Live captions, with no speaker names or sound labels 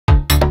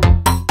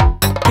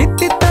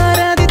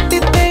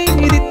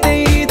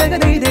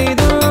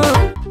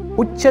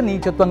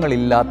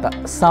ഉച്ചനീചത്വങ്ങളില്ലാത്ത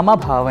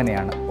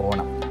സമഭാവനയാണ്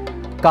ഓണം.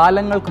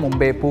 കാലങ്ങൾക്ക്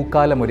മുമ്പേ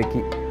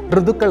പൂക്കാലമൊരുക്കി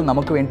ഋതുക്കൾ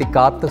നമുക്ക് വേണ്ടി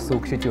കാത്തു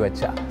സൂക്ഷിച്ചു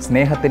വെച്ച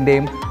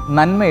സ്നേഹത്തിൻ്റെയും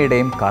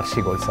നന്മയുടെയും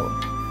കാർഷികോത്സവം.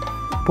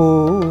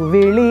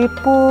 പൂവിളി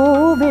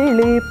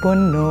പൂവിളി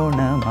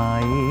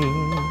പൊന്നോണമായി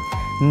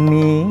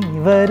നീ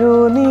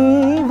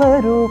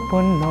വരൂ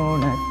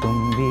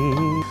പൊന്നോണത്തുമ്പി.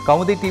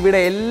 കൗമുദി ടിവിയുടെ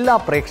എല്ലാ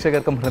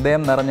പ്രേക്ഷകർക്കും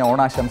ഹൃദയം നിറഞ്ഞ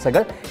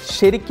ഓണാശംസകൾ.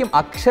 ശരിക്കും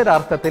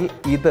അക്ഷരാർത്ഥത്തിൽ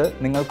ഇത്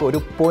നിങ്ങൾക്ക് ഒരു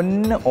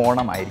പൊന്ന്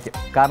ഓണമായിരിക്കും.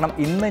 കാരണം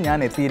ഇന്ന് ഞാൻ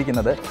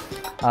എത്തിയിരിക്കുന്നത്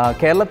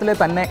കേരളത്തിലെ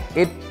തന്നെ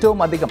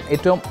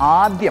ഏറ്റവും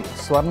ആദ്യം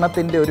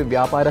സ്വർണത്തിൻ്റെ ഒരു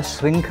വ്യാപാര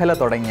ശൃംഖല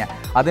തുടങ്ങിയ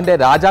അതിൻ്റെ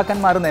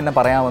രാജാക്കന്മാരെന്ന് തന്നെ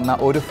പറയാവുന്ന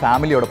ഒരു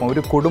ഫാമിലിയോടൊപ്പം,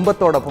 ഒരു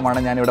കുടുംബത്തോടൊപ്പമാണ്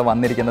ഞാനിവിടെ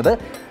വന്നിരിക്കുന്നത്.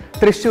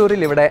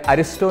 തൃശ്ശൂരിൽ ഇവിടെ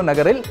അരിസ്റ്റോ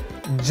നഗറിൽ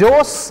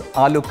ജോസ്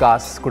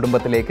ആലുക്കാസ്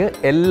കുടുംബത്തിലേക്ക്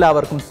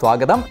എല്ലാവർക്കും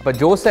സ്വാഗതം. അപ്പോൾ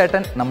ജോസ്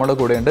ഏട്ടൻ നമ്മുടെ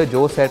കൂടെയുണ്ട്.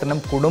 ജോസ് ഏട്ടനും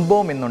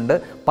കുടുംബവും ഇന്നുണ്ട്.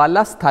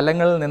 പല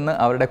സ്ഥലങ്ങളിൽ നിന്ന്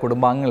അവരുടെ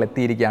കുടുംബാംഗങ്ങൾ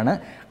എത്തിയിരിക്കുകയാണ്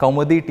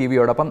കൗമുദി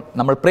ടിവിയോടൊപ്പം,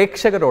 നമ്മൾ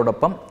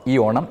പ്രേക്ഷകരോടൊപ്പം ഈ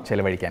ഓണം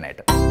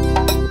ചെലവഴിക്കാനായിട്ട്.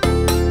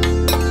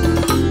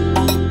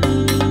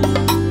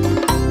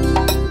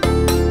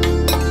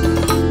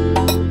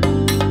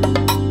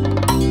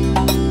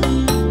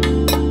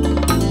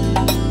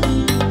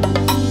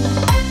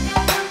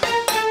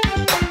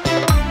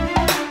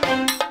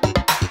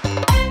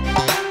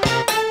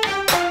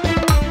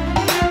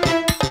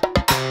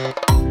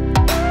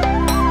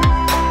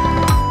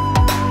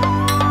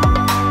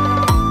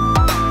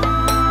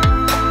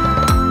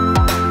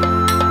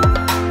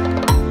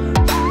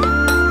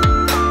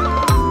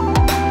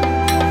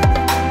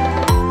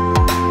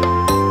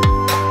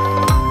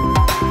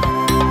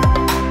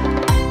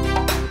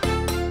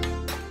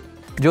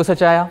 ജോസ്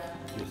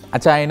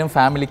അച്ചായനും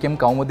ഫാമിലിക്കും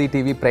കൗമുദി ടി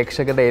വി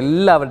പ്രേക്ഷകരുടെ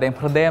എല്ലാവരുടെയും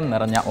ഹൃദയം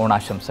നിറഞ്ഞ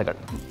ഓണാശംസകൾ.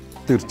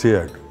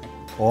 തീർച്ചയായിട്ടും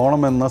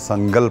ഓണം എന്ന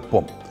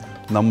സങ്കല്പം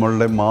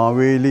നമ്മളുടെ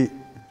മാവേലി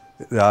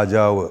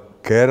രാജാവ്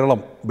കേരളം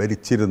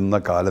ഭരിച്ചിരുന്ന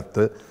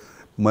കാലത്ത്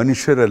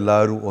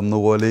മനുഷ്യരെല്ലാവരും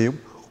ഒന്നുപോലെയും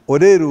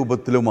ഒരേ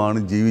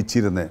രൂപത്തിലുമാണ്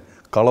ജീവിച്ചിരുന്നത്.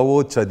 കളവോ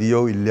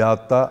ചതിയോ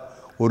ഇല്ലാത്ത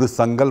ഒരു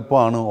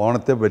സങ്കല്പമാണ്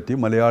ഓണത്തെപ്പറ്റി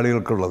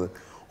മലയാളികൾക്കുള്ളത്.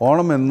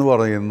 ഓണം എന്ന്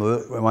പറയുന്നത്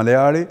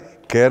മലയാളി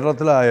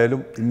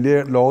കേരളത്തിലായാലും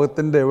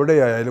ലോകത്തിൻ്റെ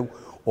എവിടെയായാലും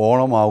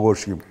ഓണം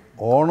ആഘോഷിക്കും.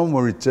 ഓണം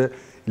ഒഴിച്ച്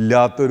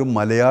ഇല്ലാത്തൊരു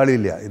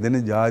മലയാളിയില്ല. ഇതിന്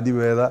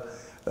ജാതിഭേദ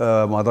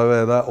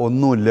മതഭേദ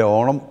ഒന്നുമില്ല.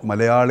 ഓണം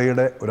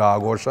മലയാളിയുടെ ഒരു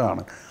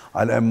ആഘോഷമാണ്.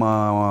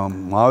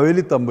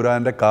 മാവേലി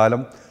തമ്പുരാൻ്റെ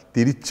കാലം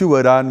തിരിച്ചു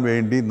വരാൻ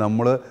വേണ്ടി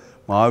നമ്മൾ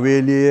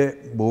മാവേലിയെ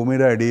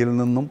ഭൂമിയുടെ അടിയിൽ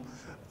നിന്നും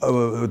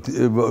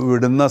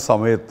വിടുന്ന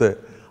സമയത്ത്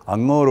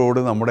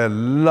അങ്ങോരോട് നമ്മുടെ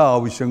എല്ലാ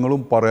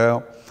ആവശ്യങ്ങളും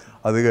പറയാം.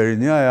 അത്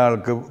കഴിഞ്ഞ്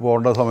അയാൾക്ക്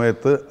പോകേണ്ട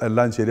സമയത്ത്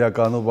എല്ലാം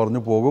ശരിയാക്കാമെന്ന്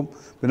പറഞ്ഞു പോകും.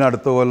 പിന്നെ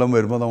അടുത്ത കൊല്ലം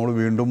വരുമ്പോൾ നമ്മൾ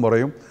വീണ്ടും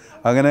പറയും.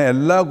 അങ്ങനെ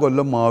എല്ലാ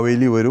കൊല്ലം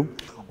മാവേലി വരും.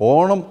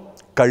 ഓണം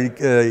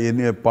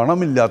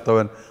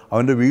പണമില്ലാത്തവൻ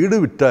അവൻ്റെ വീട്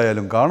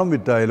വിറ്റായാലും കാണം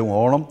വിറ്റായാലും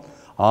ഓണം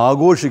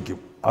ആഘോഷിക്കും.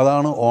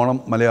 അതാണ് ഓണം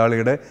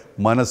മലയാളിയുടെ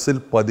മനസ്സിൽ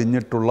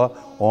പതിഞ്ഞിട്ടുള്ള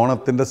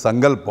ഓണത്തിൻ്റെ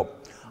സങ്കല്പം.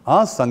 ആ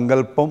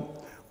സങ്കല്പം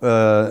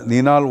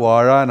നീനാൾ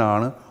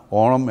വാഴാനാണ്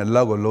ഓണം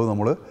എല്ലാ കൊല്ലവും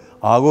നമ്മൾ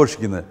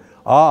ആഘോഷിക്കുന്നത്.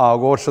 ആ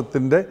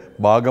ആഘോഷത്തിൻ്റെ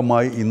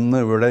ഭാഗമായി ഇന്ന്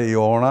ഇവിടെ ഈ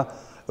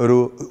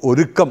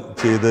ഒരുക്കം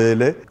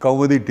ചെയ്തതിൽ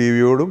കൗമുദി ടി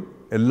വിയോടും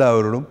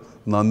എല്ലാവരോടും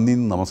നന്ദി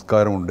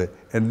നമസ്കാരമുണ്ട്.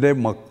 എൻ്റെ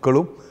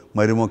മക്കളും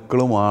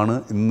മരുമക്കളുമാണ്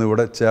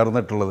ഇന്നിവിടെ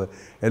ചേർന്നിട്ടുള്ളത്.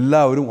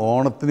 എല്ലാവരും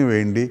ഓണത്തിന്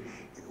വേണ്ടി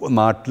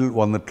നാട്ടിൽ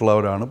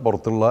വന്നിട്ടുള്ളവരാണ്.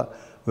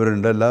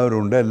 പുറത്തുള്ളവരുണ്ട്,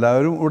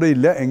 എല്ലാവരും ഇവിടെ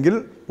ഇല്ല എങ്കിൽ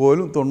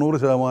പോലും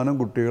 90%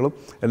 കുട്ടികളും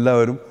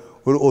എല്ലാവരും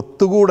ഒരു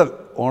ഒത്തുകൂടൽ,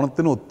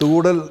 ഓണത്തിന്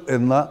ഒത്തുകൂടൽ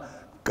എന്ന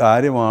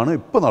കാര്യമാണ്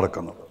ഇപ്പോൾ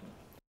നടക്കുന്നത്.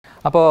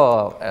 അപ്പോൾ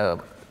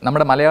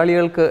നമ്മുടെ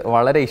മലയാളികൾക്ക്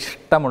വളരെ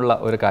ഇഷ്ടമുള്ള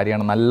ഒരു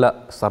കാര്യമാണ് നല്ല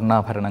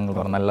സ്വർണ്ണാഭരണങ്ങൾ,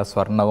 നല്ല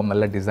സ്വർണ്ണവും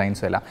നല്ല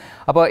ഡിസൈൻസും എല്ലാം.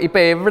 അപ്പോൾ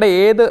ഇപ്പോൾ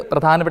ഏത്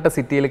പ്രധാനപ്പെട്ട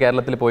സിറ്റിയിൽ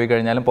കേരളത്തിൽ പോയി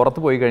കഴിഞ്ഞാലും പുറത്ത്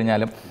പോയി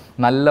കഴിഞ്ഞാലും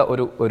നല്ല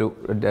ഒരു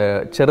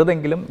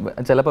ചെറുതെങ്കിലും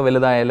ചിലപ്പോൾ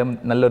വലുതായാലും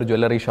നല്ലൊരു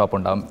ജ്വല്ലറി ഷോപ്പ്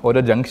ഉണ്ടാകും. ഓരോ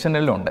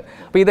ജംഗ്ഷനിലും ഉണ്ട്.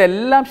 അപ്പോൾ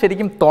ഇതെല്ലാം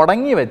ശരിക്കും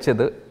തുടങ്ങി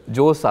വെച്ചത്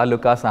ജോസ്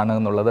ആലുക്കാസ് ആണ്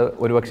എന്നുള്ളത്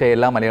ഒരുപക്ഷെ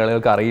എല്ലാ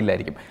മലയാളികൾക്കും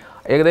അറിയില്ലായിരിക്കും.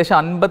 ഏകദേശം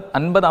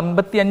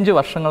 55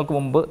 വർഷങ്ങൾക്ക്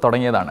മുമ്പ്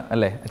തുടങ്ങിയതാണ്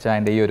അല്ലേ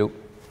അച്ഛൻ്റെ ഈ ഒരു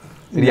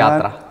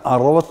യാത്ര?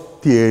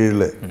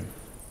 67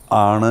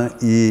 ആണ്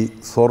ഈ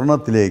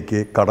സ്വർണത്തിലേക്ക്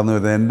കടന്നു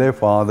വരുന്നത്. എൻ്റെ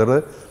ഫാദർ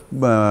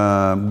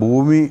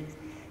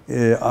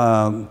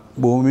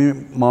ഭൂമി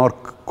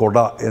മാർക്ക് കൊട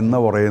എന്ന്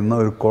പറയുന്ന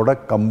ഒരു കൊട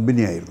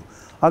കമ്പനിയായിരുന്നു.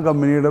 ആ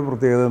കമ്പനിയുടെ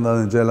പ്രത്യേകത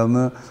എന്താണെന്ന് വെച്ചാൽ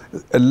അന്ന്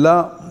എല്ലാ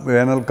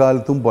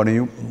വേനൽക്കാലത്തും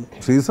പണിയും,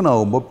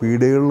 സീസണാകുമ്പോൾ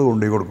പീടികകളിൽ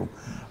കൊണ്ടുപോയി കൊടുക്കും.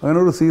 അങ്ങനെ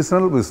ഒരു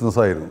സീസണൽ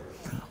ബിസിനസ്സായിരുന്നു.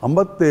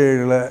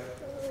 57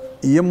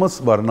 EMS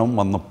ഭരണം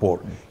വന്നപ്പോൾ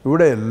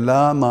ഇവിടെ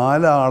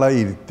 4 ആളെ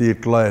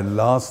ഇരുത്തിയിട്ടുള്ള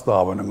എല്ലാ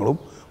സ്ഥാപനങ്ങളും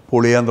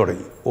പൊളിയാൻ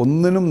തുടങ്ങി.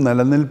 ഒന്നിനും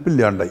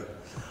നിലനിൽപ്പില്ലാണ്ടായി.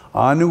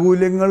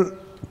 ആനുകൂല്യങ്ങൾ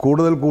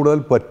കൂടുതൽ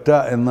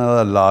പറ്റുക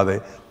എന്നതല്ലാതെ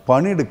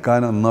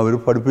പണിയെടുക്കാനൊന്നും അവർ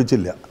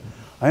പഠിപ്പിച്ചില്ല.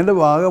 അതിൻ്റെ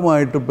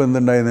ഭാഗമായിട്ട് ഇപ്പോൾ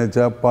എന്തുണ്ടായെന്ന്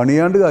വെച്ചാൽ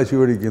പണിയാണ്ട് കാശ്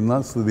മേടിക്കുന്ന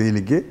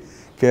സ്ഥിതിയിലേക്ക്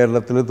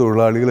കേരളത്തിലെ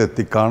തൊഴിലാളികൾ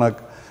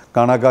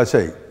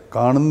കാണാക്കാശായി.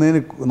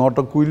 കാണുന്നതിന്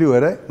നോട്ടക്കൂലി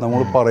വരെ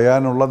നമ്മൾ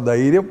പറയാനുള്ള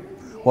ധൈര്യം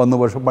വന്നു.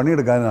 പക്ഷെ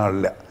പണിയെടുക്കാൻ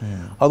ആളില്ല.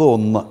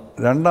 അതൊന്ന്.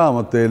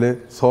 രണ്ടാമത്തേൽ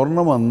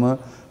സ്വർണം വന്ന്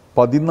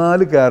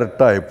 14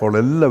 ക്യാരറ്റായപ്പോൾ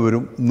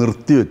എല്ലാവരും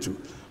നിർത്തിവെച്ചു.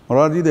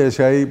 മൊറാർജി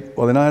ദേശായി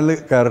 14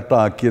 കാരറ്റ്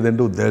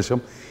ആക്കിയതിൻ്റെ ഉദ്ദേശം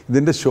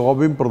ഇതിൻ്റെ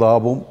ശോഭയും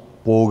പ്രതാപവും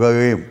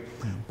പോകുകയും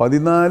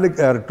 14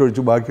 കാരറ്റ്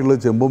ഒഴിച്ച് ബാക്കിയുള്ളത്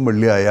ചെമ്പും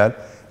വെള്ളിയായാൽ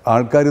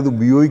ആൾക്കാരിത്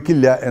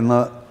ഉപയോഗിക്കില്ല എന്ന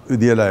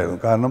വിധിയിലായിരുന്നു.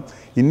 കാരണം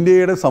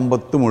ഇന്ത്യയുടെ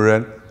സമ്പത്ത്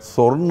മുഴുവൻ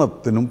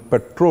സ്വർണത്തിനും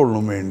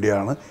പെട്രോളിനും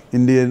വേണ്ടിയാണ്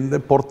ഇന്ത്യൻ്റെ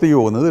പുറത്തേക്ക്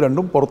പോകുന്നത്.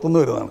 രണ്ടും പുറത്തുനിന്ന്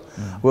വരുന്നതാണ്.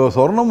 അപ്പോൾ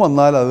സ്വർണം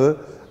വന്നാൽ അത്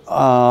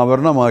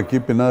ആഭരണമാക്കി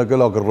പിന്നെ അതൊക്കെ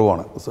ലോക്കറിൽ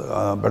പോകണം,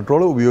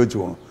 പെട്രോൾ ഉപയോഗിച്ച്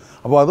പോകണം.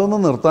 അപ്പോൾ അതൊന്ന്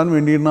നിർത്താൻ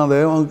വേണ്ടിയിട്ടാണ്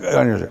അദ്ദേഹം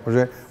കഴിഞ്ഞ.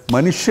 പക്ഷേ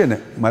മനുഷ്യന്,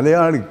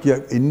 മലയാളിക്ക്,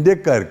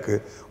 ഇന്ത്യക്കാർക്ക്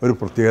ഒരു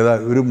പ്രത്യേകത,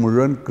 ഒരു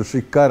മുഴുവൻ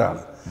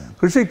കൃഷിക്കാരാണ്.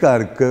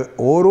 കൃഷിക്കാർക്ക്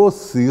ഓരോ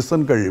സീസൺ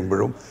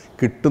കഴിയുമ്പോഴും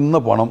കിട്ടുന്ന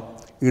പണം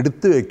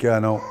എടുത്തു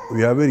വയ്ക്കാനോ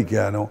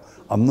വ്യാപരിക്കാനോ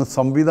അന്ന്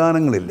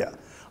സംവിധാനങ്ങളില്ല.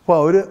 അപ്പോൾ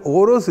അവർ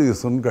ഓരോ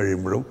സീസൺ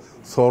കഴിയുമ്പോഴും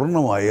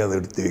സ്വർണ്ണമായി അത്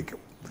എടുത്തു വയ്ക്കും.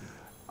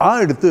 ആ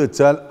എടുത്തു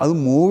വെച്ചാൽ അത്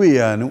മൂവ്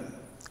ചെയ്യാനും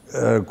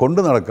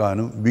കൊണ്ടു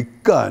നടക്കാനും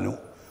വിൽക്കാനും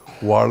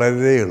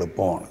വളരെ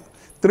എളുപ്പമാണ്.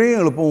 ഇത്രയും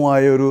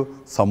എളുപ്പമായ ഒരു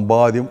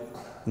സമ്പാദ്യം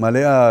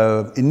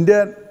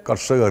ഇന്ത്യൻ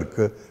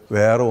കർഷകർക്ക്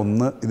വേറെ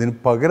ഒന്ന് ഇതിന്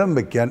പകരം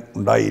വയ്ക്കാൻ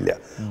ഉണ്ടായില്ല.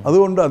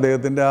 അതുകൊണ്ട്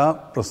അദ്ദേഹത്തിൻ്റെ ആ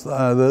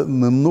അത്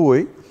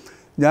നിന്നുപോയി.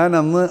 ഞാൻ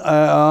അന്ന്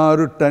ആ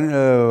ഒരു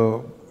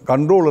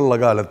കൺട്രോളുള്ള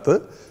കാലത്ത്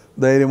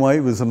ധൈര്യമായി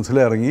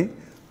ബിസിനസ്സിലിറങ്ങി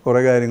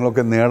കുറേ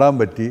കാര്യങ്ങളൊക്കെ നേടാൻ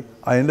പറ്റി.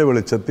 അതിൻ്റെ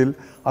വെളിച്ചത്തിൽ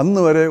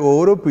അന്ന് വരെ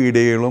ഓരോ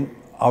പീഡിയകളും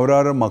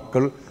അവരവരുടെ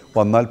മക്കൾ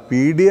വന്നാൽ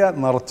പീഡിയ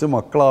നിറച്ച്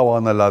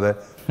മക്കളാവാന്നല്ലാതെ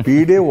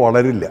പീഡിയ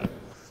വളരില്ല.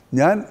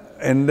 ഞാൻ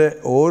എൻ്റെ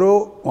ഓരോ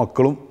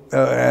മക്കളും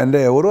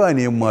എൻ്റെ ഓരോ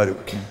അനിയന്മാരും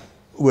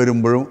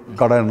വരുമ്പോഴും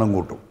കട എണ്ണം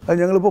കൂട്ടും. അത്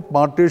ഞങ്ങളിപ്പോൾ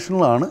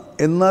പാർട്ടീഷനിലാണ്.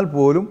 എന്നാൽ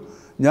പോലും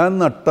ഞാൻ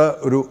നട്ട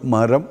ഒരു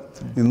മരം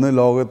ഇന്ന്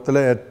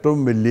ലോകത്തിലെ ഏറ്റവും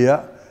വലിയ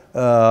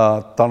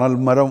തണൽ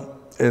മരം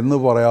എന്ന്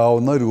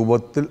പറയാവുന്ന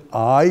രൂപത്തിൽ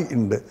ആയി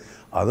ഉണ്ട്.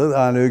 അത്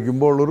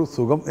ആലോചിക്കുമ്പോൾ ഉള്ളൊരു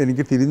സുഖം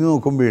എനിക്ക് തിരിഞ്ഞു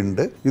നോക്കുമ്പോൾ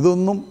ഉണ്ട്.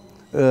 ഇതൊന്നും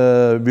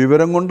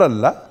വിവരം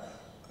കൊണ്ടല്ല,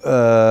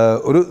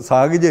 ഒരു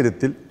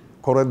സാഹചര്യത്തിൽ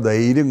കുറേ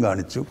ധൈര്യം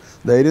കാണിച്ചു.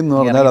 ധൈര്യം എന്ന്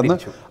പറഞ്ഞാൽ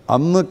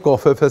അന്ന്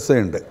കോഫെഫെസ്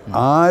ഉണ്ട്.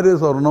 ആര്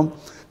സ്വർണം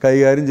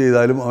കൈകാര്യം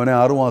ചെയ്താലും അവനെ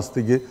 6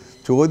 മാസത്തേക്ക്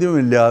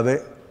ചോദ്യമില്ലാതെ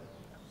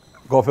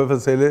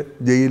കോഫെഫെസയിൽ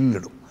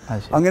ജയിലിലിടും.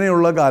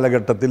 അങ്ങനെയുള്ള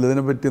കാലഘട്ടത്തിൽ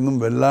ഇതിനെപ്പറ്റിയൊന്നും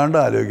വല്ലാണ്ട്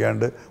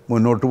ആലോചിക്കാണ്ട്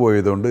മുന്നോട്ട്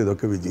പോയതുകൊണ്ട്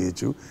ഇതൊക്കെ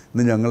വിജയിച്ചു.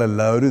 ഇന്ന്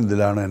ഞങ്ങളെല്ലാവരും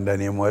ഇതിലാണ്, എൻ്റെ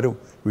അനിയന്മാരും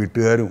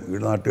വീട്ടുകാരും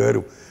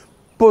നാട്ടുകാരും.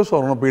 ഇപ്പോൾ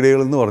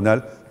സ്വർണ്ണപ്പീടികകളെന്ന് പറഞ്ഞാൽ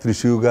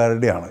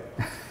തൃശ്ശൂർക്കാരുടെയാണ്.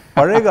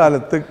 പഴയ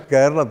കാലത്ത്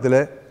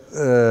കേരളത്തിലെ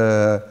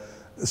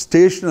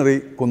സ്റ്റേഷനറി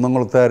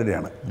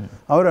കുന്നംകുളത്തുകാരുടെയാണ്.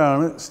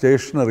 അവരാണ്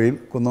സ്റ്റേഷനറിയിൽ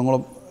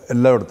കുന്നംകുളം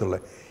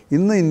എല്ലായിടത്തുള്ളത്.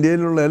 ഇന്ന്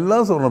ഇന്ത്യയിലുള്ള എല്ലാ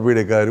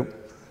സ്വർണ്ണപ്പീടികക്കാരും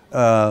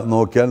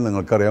നോക്കിയാൽ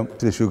നിങ്ങൾക്കറിയാം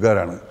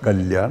തൃശ്ശൂർക്കാരാണ്.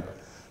 കല്യാൺ,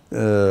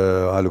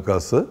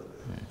 ആലുക്കാസ്,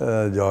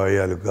 ജോയ്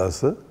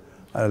ആലുക്കാസ്,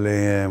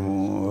 അല്ലെങ്കിൽ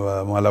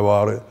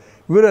മലബാർ,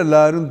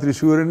 ഇവരെല്ലാവരും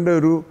തൃശ്ശൂരിൻ്റെ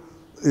ഒരു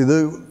ഇത്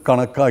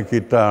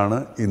കണക്കാക്കിയിട്ടാണ്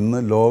ഇന്ന്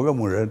ലോകം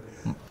മുഴുവൻ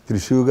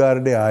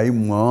തൃശ്ശൂർക്കാരുടെ ആയി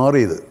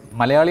മാറിയത്.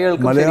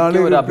 മലയാളികൾക്ക്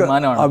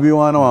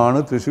അഭിമാനമാണ്.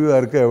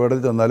 തൃശ്ശൂർക്കാർക്ക് എവിടെ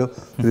ചെന്നാലും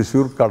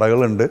തൃശ്ശൂർ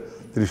കടകളുണ്ട്.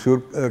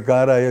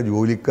 തൃശ്ശൂർക്കാരായ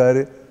ജോലിക്കാർ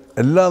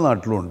എല്ലാ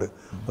നാട്ടിലും ഉണ്ട്.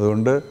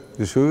 അതുകൊണ്ട്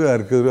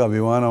തൃശ്ശൂർക്കാർക്ക് ഒരു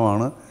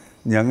അഭിമാനമാണ്.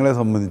 ഞങ്ങളെ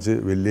സംബന്ധിച്ച്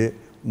വലിയ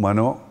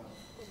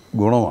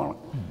ഗുണമാണ്.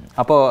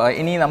 അപ്പോൾ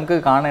ഇനി നമുക്ക്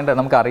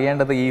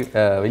അറിയേണ്ടത് ഈ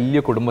വലിയ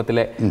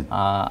കുടുംബത്തിലെ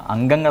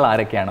അംഗങ്ങൾ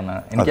ആരൊക്കെയാണെന്ന്.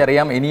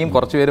 എനിക്കറിയാം ഇനിയും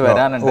കുറച്ച് പേര്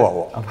വരാനുണ്ട്.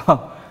 അപ്പോൾ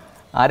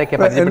ആരൊക്കെ?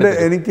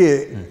 എനിക്ക്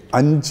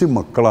 5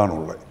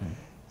 മക്കളാണുള്ളത്.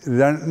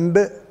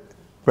 2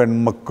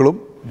 പെൺമക്കളും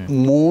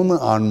 3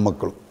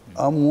 ആൺമക്കളും.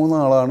 ആ 3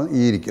 ആളാണ്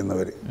ഈ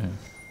ഇരിക്കുന്നവർ.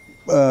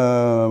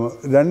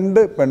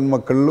 2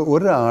 പെൺമക്കളിൽ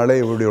ഒരാളെ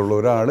ഇവിടെയുള്ളൂ.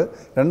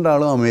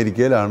 2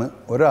 അമേരിക്കയിലാണ്.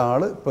 ഒരാൾ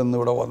ഇപ്പം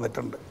ഇന്നിവിടെ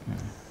വന്നിട്ടുണ്ട്.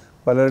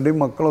 പലരുടെയും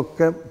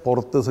മക്കളൊക്കെ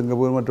പുറത്ത്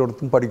സിംഗപ്പൂർ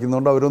മറ്റിടത്തും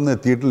പഠിക്കുന്നതുകൊണ്ട് അവരൊന്നും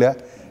എത്തിയിട്ടില്ല.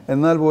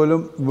 എന്നാൽ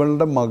പോലും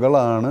ഇവളുടെ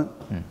മകളാണ്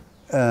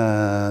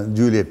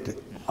ജൂലിയറ്റ്.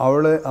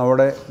 അവൾ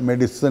അവിടെ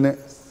മെഡിസിന്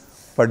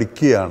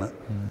പഠിക്കുകയാണ്.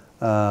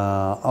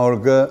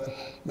 അവൾക്ക്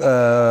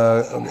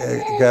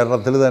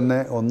കേരളത്തിൽ തന്നെ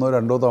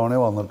 1-2 തവണ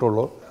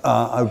വന്നിട്ടുള്ളൂ.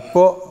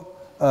 ഇപ്പോൾ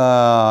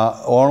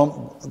ഓണം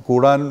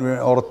കൂടാൻ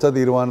ഉറച്ച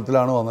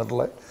തീരുമാനത്തിലാണ്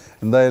വന്നിട്ടുള്ളത്.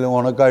 എന്തായാലും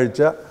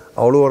ഓണക്കാഴ്ച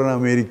അവൾ പറഞ്ഞ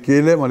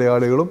അമേരിക്കയിലെ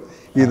മലയാളികളും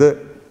ഇത്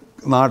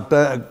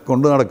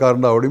കൊണ്ടു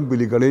നടക്കാറുണ്ട്. അവിടെയും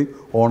പുലിക്കളി,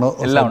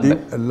 ഓണസദ്യയും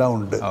എല്ലാം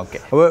ഉണ്ട്.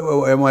 അപ്പോൾ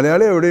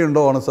മലയാളി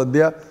എവിടെയുണ്ടോ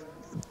ഓണസദ്യ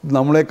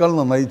നമ്മളെക്കാൾ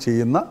നന്നായി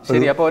ചെയ്യുന്ന.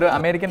 ശരി, അപ്പോൾ ഒരു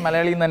അമേരിക്കൻ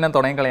മലയാളിയിൽ നിന്ന് തന്നെ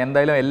തുടങ്ങിക്കളയാം.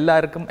 എന്തായാലും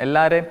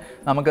എല്ലാവരെയും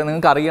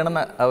നിങ്ങൾക്ക്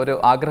അറിയണമെന്ന് ഒരു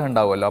ആഗ്രഹം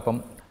ഉണ്ടാവുമല്ലോ. അപ്പം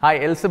ഹായ്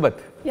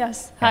എലിസബത്ത്.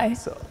 Yes, hi.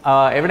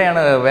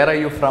 എവിടെയാണ്? Where are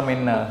you from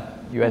in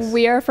US?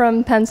 We are from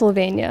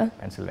Pennsylvania.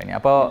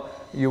 അപ്പോൾ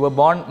you were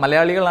born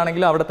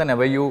മലയാളികളാണെങ്കിലും അവിടെ തന്നെ?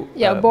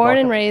 Born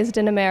and raised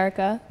in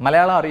America.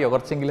 Malayalam അറിയോ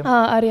കുറച്ചെങ്കിലും?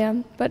 അറിയാം,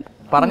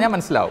 പറഞ്ഞാൽ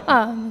മനസ്സിലാവും.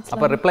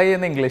 അപ്പോൾ റിപ്ലൈ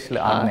ചെയ്യുന്ന ഇംഗ്ലീഷിൽ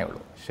ആണെന്നേ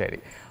ഉള്ളൂ. ശരി,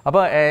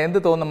 അപ്പോൾ എന്ത്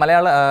തോന്നുന്നു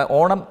മലയാള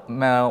ഓണം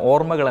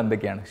ഓർമ്മകൾ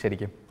എന്തൊക്കെയാണ്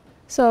ശരിക്കും?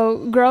 So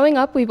growing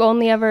up, we've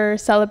only ever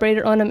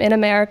celebrated Onam in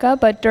America,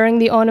 but during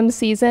the Onam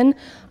season,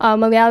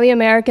 Malayali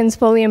Americans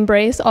fully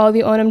embrace all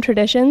the Onam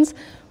traditions,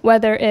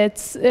 whether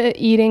it's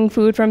eating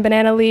food from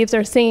banana leaves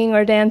or singing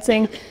or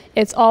dancing.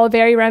 It's all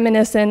very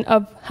reminiscent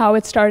of how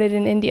it started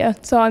in India.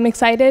 So I'm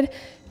excited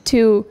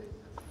to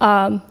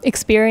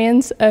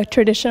experience a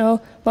traditional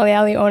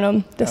Malayali Onam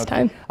this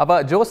time. അപ്പോൾ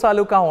ജോസ്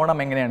ആലുക്ക ഓണം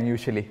എങ്ങനെയാണ്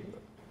usually?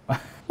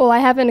 Well, I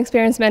haven't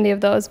experienced many of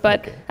those,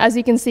 but as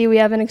you can see, we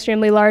have an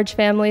extremely large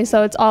family,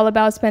 so it's all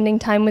about spending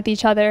time with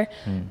each other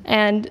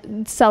and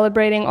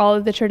celebrating all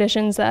of the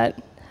traditions that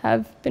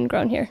have been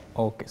grown here.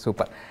 Okay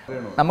super.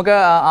 നമുക്ക്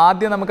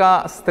ആദ്യം നമുക്ക് ആ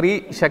സ്ത്രീ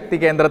ശക്തി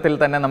കേന്ദ്രത്തിൽ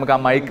തന്നെ നമുക്ക് ആ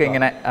mic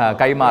ഇങ്ങനെ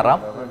കൈമാറാം.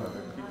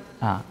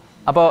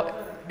 അപ്പോൾ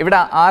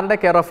ഇവിടെ ആരുടെ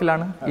കെയർ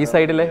ഓഫിലാണ് ഈ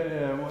സൈഡിൽ?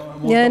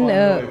 ഞാൻ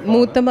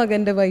മൂത്ത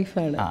മകൻ്റെ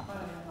വൈഫാണ്.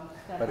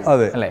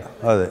 അതെ അല്ലേ?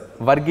 അതെ,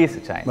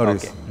 വർഗീസ് ചായ.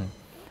 ഓക്കെ.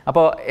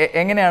 അപ്പോൾ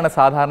എങ്ങനെയാണ്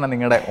സാധാരണ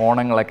നിങ്ങളുടെ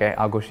ഓണങ്ങളൊക്കെ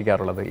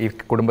ആഘോഷിക്കാറുള്ളത് ഈ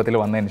കുടുംബത്തിൽ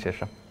വന്നതിന്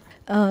ശേഷം?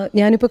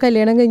 ഞാനിപ്പോൾ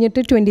കല്യാണം കഴിഞ്ഞിട്ട്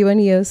 21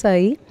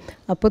 ഇയേഴ്സായി.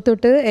 അപ്പോൾ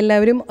തൊട്ട്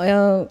എല്ലാവരും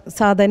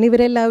സാധാരണ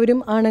ഇവരെല്ലാവരും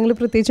ആണെങ്കിൽ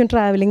പ്രത്യേകിച്ചും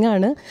ട്രാവലിംഗ്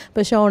ആണ്.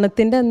 പക്ഷെ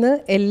ഓണത്തിൻ്റെ അന്ന്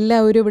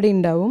എല്ലാവരും ഇവിടെ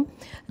ഉണ്ടാവും.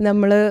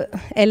 നമ്മൾ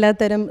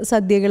എല്ലാത്തരം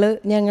സദ്യകൾ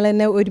ഞങ്ങൾ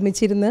തന്നെ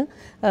ഒരുമിച്ചിരുന്ന്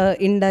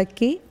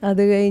ഉണ്ടാക്കി,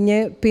 അത് കഴിഞ്ഞ്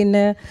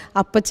പിന്നെ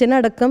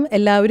അപ്പച്ചനടക്കം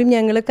എല്ലാവരും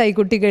ഞങ്ങൾ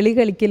കൈകുട്ടി കളി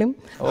കളിക്കലും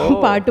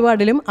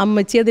പാട്ടുപാടലും.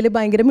 അമ്മച്ചി അതിൽ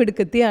ഭയങ്കര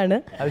മിടുക്കത്തിയാണ്.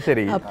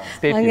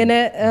 അങ്ങനെ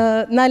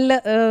നല്ല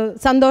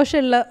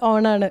സന്തോഷമുള്ള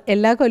ഓണാണ്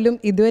എല്ലാ കൊല്ലം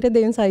ഇതുവരെ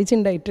ദൈവം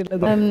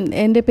സഹിച്ചുണ്ടായിട്ടുള്ളത്.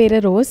 എൻ്റെ പേര്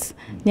റോസ്.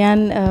 ഞാൻ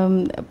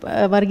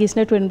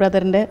വർഗീസിൻ്റെ ട്വിൻ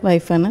ബ്രദറിൻ്റെ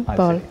വൈഫാണ്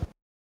പോൾ.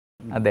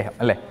 അദ്ദേഹം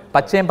അല്ലേ?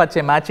 പച്ചയും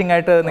മാച്ചിങ്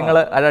ആയിട്ട് നിങ്ങൾ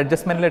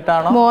അഡ്ജസ്റ്റ്മെന്റിൽ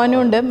ഇട്ടാണോ?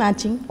 മോനുണ്ട്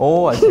മാച്ചിങ്. ഓ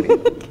അത് ശരി.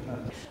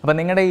 അപ്പം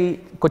നിങ്ങളുടെ ഈ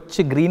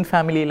കൊച്ചു ഗ്രീൻ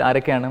ഫാമിലിയിൽ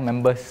ആരൊക്കെയാണ്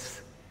മെമ്പേഴ്സ്?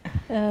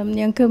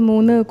 ഞങ്ങൾക്ക്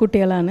 3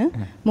 കുട്ടികളാണ്.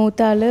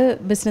 മൂത്ത ആൾ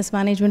ബിസിനസ്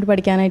മാനേജ്മെൻറ്റ്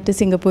പഠിക്കാനായിട്ട്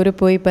സിംഗപ്പൂരിൽ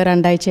പോയി ഇപ്പോൾ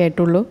 2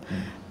 ആഴ്ചയായിട്ടുള്ളൂ.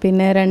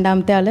 പിന്നെ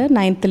രണ്ടാമത്തെ ആൾ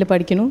 9th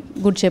പഠിക്കുന്നു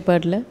ഗുഡ്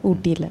ഷെപ്പേർഡിൽ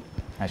ഊട്ടിയിൽ.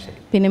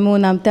 പിന്നെ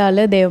മൂന്നാമത്തെ ആൾ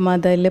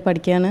ദേവമാതയിൽ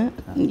പഠിക്കുകയാണ്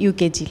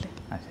UKGയിൽ.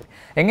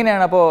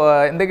 എങ്ങനെയാണ് അപ്പോൾ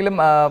എന്തെങ്കിലും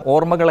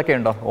ഓർമ്മകളൊക്കെ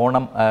ഉണ്ടോ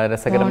ഓണം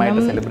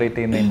രസകരമായിട്ട് സെലിബ്രേറ്റ്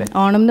ചെയ്യുന്നതിൻ്റെ?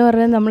 ഓണം എന്ന്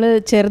പറഞ്ഞാൽ നമ്മൾ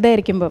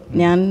ചെറുതായിരിക്കുമ്പോൾ,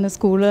 ഞാൻ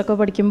സ്കൂളിലൊക്കെ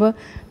പഠിക്കുമ്പോൾ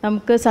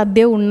നമുക്ക്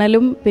സദ്യ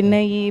ഉണ്ണലും പിന്നെ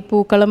ഈ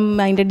പൂക്കളം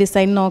അതിൻ്റെ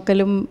ഡിസൈൻ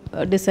നോക്കലും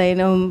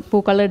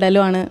പൂക്കളം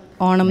ഇടലുമാണ്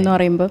ഓണം എന്ന്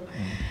പറയുമ്പോൾ.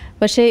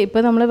 പക്ഷേ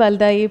ഇപ്പോൾ നമ്മൾ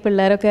വലുതായി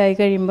പിള്ളേരൊക്കെ ആയി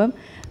കഴിയുമ്പം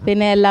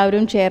പിന്നെ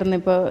എല്ലാവരും ചേർന്ന്,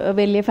 ഇപ്പോൾ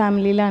വലിയ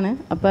ഫാമിലിയിലാണ്,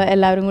 അപ്പോൾ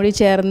എല്ലാവരും കൂടി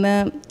ചേർന്ന്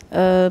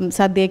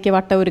സദ്യയ്ക്ക്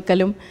വട്ട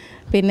ഒരുക്കലും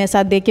പിന്നെ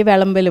സദ്യയ്ക്ക്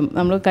വിളമ്പലും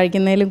നമ്മൾ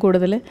കഴിക്കുന്നതിലും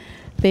കൂടുതൽ.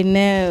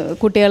 പിന്നെ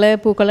കുട്ടികളെ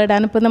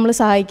പൂക്കളിടാൻ ഇപ്പം നമ്മൾ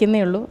സഹായിക്കുന്നേ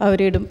ഉള്ളൂ.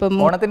 അവരിടും.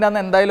 ഇപ്പം ഓണത്തിൻ്റെ അന്ന്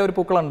എന്തായാലും ഒരു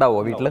പൂക്കളം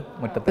ഉണ്ടാവുമോ വീട്ടിൽ?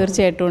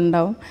 തീർച്ചയായിട്ടും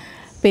ഉണ്ടാവും.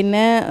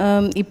 പിന്നെ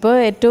ഇപ്പോൾ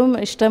ഏറ്റവും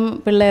ഇഷ്ടം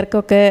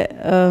പിള്ളേർക്കൊക്കെ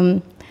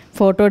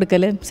ഫോട്ടോ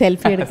എടുക്കൽ,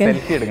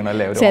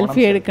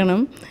 സെൽഫി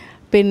എടുക്കണം.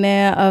 പിന്നെ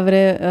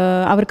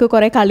അവർക്ക്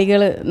കുറേ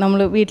കളികൾ, നമ്മൾ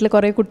വീട്ടിൽ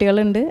കുറേ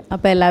കുട്ടികളുണ്ട്,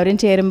 അപ്പോൾ എല്ലാവരും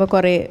ചേരുമ്പോൾ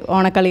കുറേ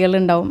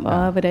ഓണക്കളികളുണ്ടാവും.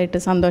 അവരായിട്ട്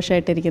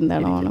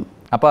സന്തോഷമായിട്ടിരിക്കുന്നതാണ് ഓണം.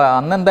 അപ്പോൾ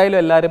അന്ന് എന്തായാലും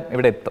എല്ലാവരും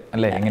ഇവിടെ എത്തും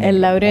അല്ലേ?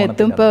 എല്ലാവരും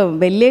എത്തും. ഇപ്പോൾ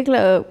വലിയ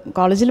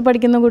കോളേജിൽ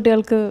പഠിക്കുന്ന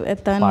കുട്ടികൾക്ക്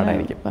എത്താൻ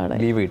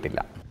ലീവ് കിട്ടില്ല.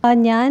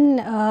 ഞാൻ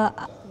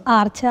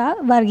ആർച്ച,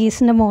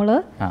 വർഗീസിൻ്റെ മോള്.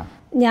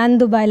 ഞാൻ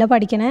ദുബായിലാണ്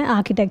പഠിക്കണേ,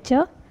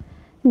 ആർക്കിടെക്ചർ.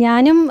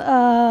 ഞാനും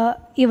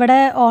ഇവിടെ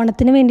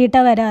ഓണത്തിന്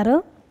വേണ്ടിയിട്ടാണ് വരാറ്.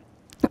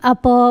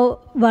 അപ്പോൾ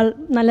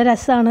നല്ല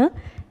രസമാണ്,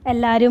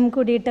 എല്ലാവരും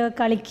കൂടിയിട്ട്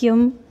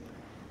കളിക്കും,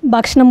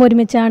 ഭക്ഷണം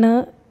ഒരുമിച്ചാണ്,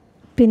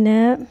 പിന്നെ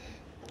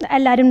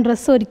എല്ലാവരും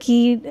ഡ്രസ്സ്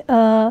ഒരുക്കി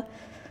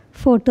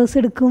ഫോട്ടോസ്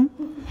എടുക്കും.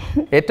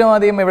 ഏറ്റവും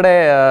ആദ്യം ഇവിടെ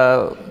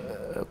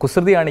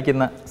കുസൃതി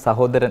കാണിക്കുന്ന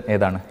സഹോദരൻ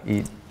ഏതാണ്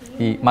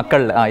ഈ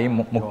മക്കളിൽ? ഈ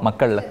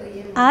മക്കളിൽ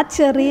ആ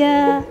ചെറിയ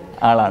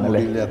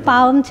ആളാണല്ലേ?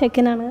 പാവം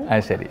ചെക്കനാണ്.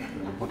 ശരി.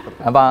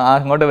 അപ്പോൾ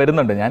അങ്ങോട്ട്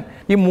വരുന്നുണ്ട് ഞാൻ.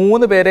 ഈ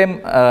 3 പേരെയും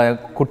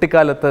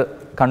കുട്ടിക്കാലത്ത്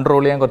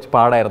കൺട്രോൾ ചെയ്യാൻ കുറച്ച്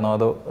പാടായിരുന്നോ,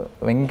 അതോ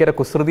ഭയങ്കര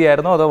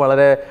കുസൃതിയായിരുന്നോ, അതോ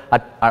വളരെ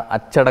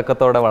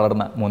അച്ചടക്കത്തോടെ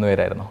വളർന്ന 3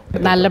 പേരായിരുന്നോ?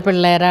 നല്ല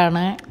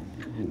പിള്ളേരാണ്,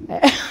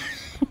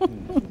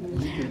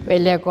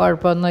 വലിയ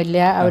കുഴപ്പമൊന്നുമില്ല.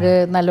 അവർ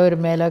നല്ല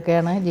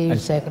ഒരുമയിലൊക്കെയാണ്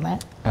ജീവിച്ചേക്കണേ.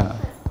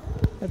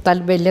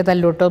 വലിയ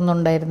തല്ലൂട്ടൊന്നും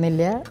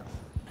ഉണ്ടായിരുന്നില്ല.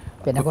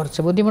 പിന്നെ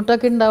കുറച്ച്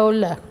ബുദ്ധിമുട്ടൊക്കെ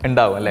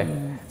ഉണ്ടാവും അല്ലേ?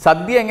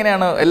 സദ്യ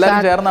എങ്ങനെയാണ്? എല്ലാവരും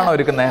ചേർന്നാണോ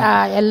ഒരുക്കുന്നത്?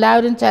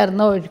 എല്ലാവരും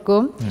ചേർന്ന്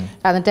ഒരുക്കും.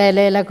 എന്നിട്ട്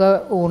ഇലയിലൊക്കെ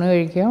ഊണ്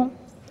കഴിക്കും.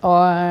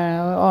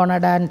 ഓണ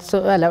ഡാൻസ്,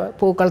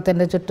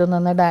 പൂക്കളത്തിൻ്റെ ചുറ്റും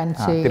നിന്ന്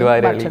ഡാൻസ് ചെയ്യും,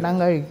 ഭക്ഷണം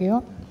കഴിക്കും.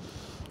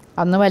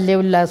 അന്ന്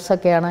വലിയ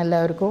ഉല്ലാസമൊക്കെയാണ്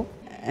എല്ലാവർക്കും.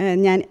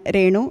 ഞാൻ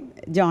രേണു,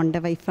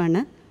 ജോണിൻ്റെ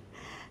വൈഫാണ്.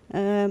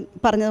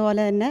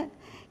 പറഞ്ഞതുപോലെ തന്നെ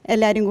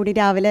എല്ലാവരും കൂടി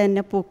രാവിലെ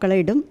തന്നെ പൂക്കളം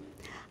ഇടും.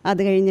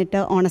 അത് കഴിഞ്ഞിട്ട്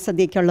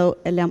ഓണസദ്യക്കുള്ള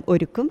എല്ലാം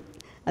ഒരുക്കും.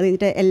 അത്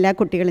കഴിഞ്ഞിട്ട് എല്ലാ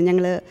കുട്ടികളും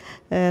ഞങ്ങൾ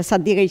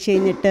സദ്യ കഴിച്ച്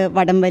കഴിഞ്ഞിട്ട്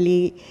വടംവലി,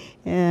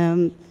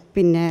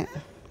 പിന്നെ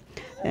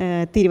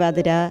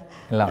തിരുവാതിര,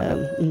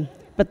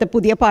 ഇപ്പോഴത്തെ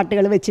പുതിയ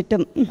പാട്ടുകൾ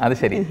വെച്ചിട്ടും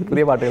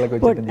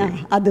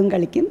അതും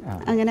കളിക്കും.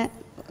 അങ്ങനെ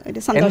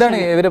എന്താണ്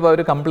ഇവർ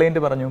ഒരു കംപ്ലൈന്റ്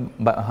പറഞ്ഞു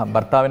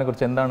ഭർത്താവിനെ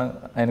കുറിച്ച്? എന്താണ്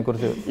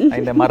അതിനെക്കുറിച്ച്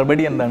അതിന്റെ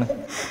മറുപടി എന്താണ്?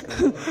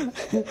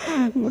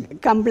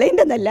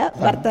 കംപ്ലൈന്റ് ഒന്നല്ല,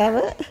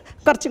 ഭർത്താവ്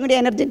കുറച്ചും കൂടി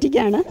എനർജറ്റിക്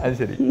ആണ്. അത്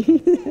ശരി.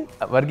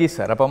 വർഗീസ്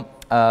സാർ, അപ്പം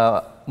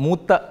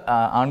മൂത്ത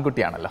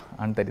ആൺകുട്ടിയാണല്ലോ,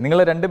 ആൺതരി. നിങ്ങൾ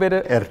 2 പേര്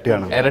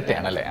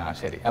ഇരട്ടയാണല്ലേ?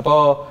 ശരി. അപ്പോൾ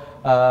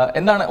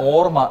എന്താണ്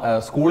ഓർമ്മ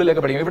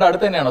സ്കൂളിലൊക്കെ പഠിക്കും? ഇവിടെ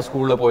അടുത്ത് തന്നെയാണോ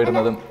സ്കൂളിൽ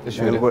പോയിരുന്നത്?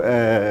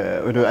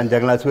 ഒരു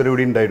 5ാം ക്ലാസ് വരെ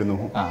ഇവിടെ ഉണ്ടായിരുന്നു.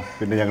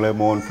 പിന്നെ ഞങ്ങൾ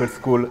മോൺഫെഡ്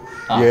സ്കൂൾ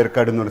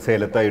ഏർക്കാട് എന്നൊരു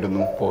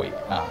സേലത്തായിരുന്നു പോയി.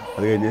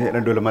 അത് കഴിഞ്ഞ്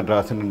 2 കൊല്ലം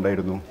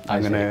മദ്രാസിലുണ്ടായിരുന്നു.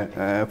 അങ്ങനെ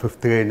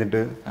 5th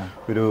കഴിഞ്ഞിട്ട്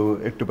ഒരു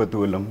 8-10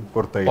 കൊല്ലം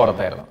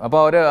പുറത്തായിരുന്നു.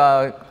 അപ്പോൾ ഒരു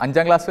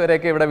 5ാം ക്ലാസ്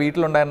വരെയൊക്കെ ഇവിടെ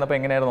വീട്ടിലുണ്ടായിരുന്നപ്പോൾ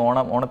എങ്ങനെയായിരുന്നു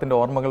ഓണത്തിന്റെ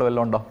ഓർമ്മകൾ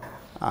വല്ലതും ഉണ്ടോ?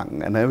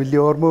 അങ്ങനെ വലിയ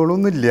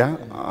ഓർമ്മകളൊന്നുമില്ല.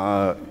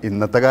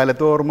 ഇന്നത്തെ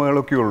കാലത്ത്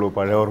ഓർമ്മകളൊക്കെ ഉള്ളൂ,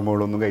 പഴയ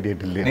ഓർമ്മകളൊന്നും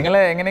കാര്യമായിട്ടില്ല. നിങ്ങൾ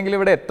എങ്ങനെയെങ്കിലും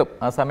ഇവിടെ എത്തും,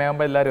 ആ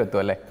സമയമാകുമ്പോൾ എല്ലാവരും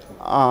എത്തും അല്ലേ?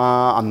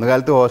 അന്ന്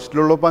കാലത്ത്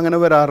ഹോസ്റ്റലുള്ളപ്പോൾ അങ്ങനെ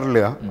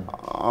വരാറില്ല.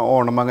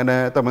 ഓണം അങ്ങനെ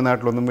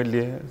തമിഴ്നാട്ടിലൊന്നും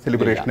വലിയ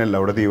സെലിബ്രേഷൻ അല്ല,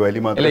 അവിടെ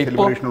ദീപാവലി മാത്രമേ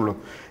സെലിബ്രേഷൻ ഉള്ളൂ.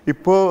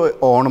 ഇപ്പോൾ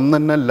ഓണം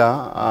തന്നെയല്ല,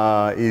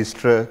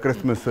 ഈസ്റ്റർ,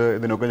 ക്രിസ്മസ്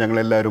ഇതിനൊക്കെ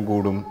ഞങ്ങളെല്ലാവരും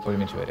കൂടും,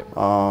 ഒരുമിച്ച് വരും.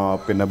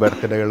 പിന്നെ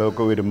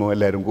ബർത്ത്ഡേകളൊക്കെ വരുമ്പോൾ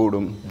എല്ലാവരും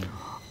കൂടും.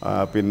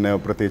 പിന്നെ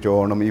പ്രത്യേകിച്ച്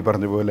ഓണം, ഈ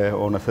പറഞ്ഞ പോലെ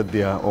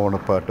ഓണസദ്യ,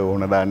 ഓണപ്പാട്ട്,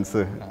 ഓണ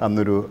ഡാൻസ്.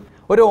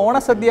 ഒരു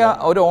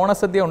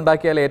ഓണസദ്യ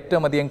ഉണ്ടാക്കിയാൽ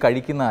ഏറ്റവും അധികം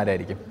കഴിക്കുന്ന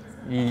ആരായിരിക്കും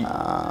ഈ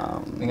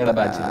നിങ്ങളുടെ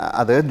ബാച്ചിൽ?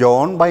 അത്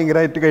ജോൺ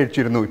ഭയങ്കരമായിട്ട്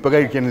കഴിച്ചിരുന്നു, ഇപ്പൊ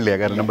കഴിക്കണില്ല,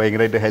 കാരണം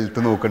ഭയങ്കരമായിട്ട്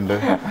ഹെൽത്ത് നോക്കുന്നുണ്ട്.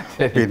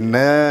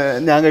 പിന്നെ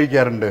ഞാൻ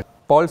കഴിക്കാറുണ്ട്.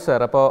 പോൾ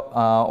സർ, അപ്പോൾ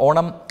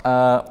ഓണം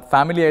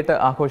ഫാമിലി ആയിട്ട്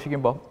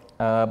ആഘോഷിക്കുമ്പോൾ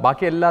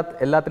ബാക്കി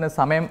എല്ലാത്തിനും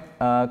സമയം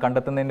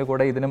കണ്ടെത്തുന്നതിൻ്റെ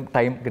കൂടെ ഇതിനും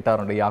ടൈം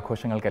കിട്ടാറുണ്ട്, ഈ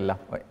ആഘോഷങ്ങൾക്കെല്ലാം.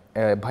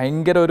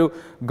 ഭയങ്കര ഒരു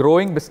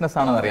ഗ്രോയിങ് ബിസിനസ്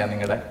ആണെന്ന് അറിയാം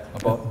നിങ്ങളുടെ.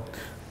 അപ്പോൾ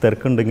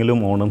തിരക്കുണ്ടെങ്കിലും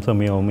ഓണം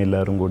സമയവും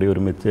എല്ലാവരും കൂടി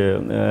ഒരുമിച്ച്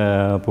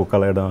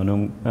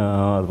പൂക്കളയിടാനും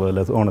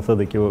അതുപോലെ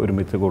ഓണസദ്യക്ക്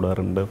ഒരുമിച്ച്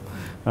കൂടാറുണ്ട്.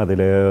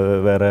 അതിൽ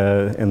വേറെ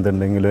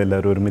എന്തുണ്ടെങ്കിലും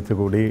എല്ലാവരും ഒരുമിച്ച്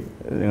കൂടി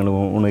ഞങ്ങൾ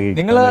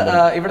നിങ്ങൾ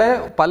ഇവിടെ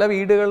പല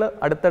വീടുകൾ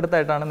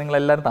അടുത്തടുത്തായിട്ടാണ് നിങ്ങൾ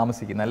എല്ലാവരും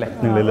താമസിക്കുന്നത് അല്ലേ?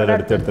 നിങ്ങളെല്ലാവരും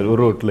അടുത്തടുത്ത്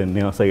ഒരു റോഡിൽ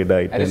തന്നെയാണ്,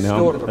 സൈഡായിട്ട്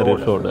തന്നെയാണ്.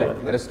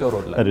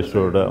 അരിസ്റ്റ്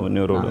റോഡ്,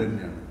 അവന്യൂ റോഡ്.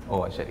 ഓ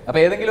ശരി. അപ്പോൾ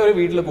ഏതെങ്കിലും ഒരു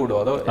വീട്ടിൽ കൂടുമോ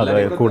അതോ?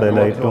 അതെ,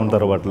 കൂടുതലായിട്ടും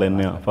തറവാട്ടിൽ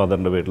തന്നെയാണ്,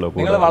 ഫാദറിൻ്റെ വീട്ടിലൊക്കെ.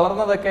 നിങ്ങൾ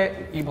വളർന്നതൊക്കെ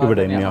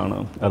ഇവിടെ തന്നെയാണ്.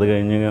 അത്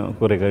കഴിഞ്ഞ്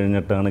കുറെ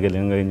കഴിഞ്ഞിട്ടാണ്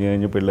കല്യാണം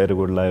കഴിഞ്ഞ് പിള്ളേർ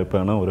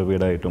കൂടുതലായപ്പോഴാണ് ഓരോ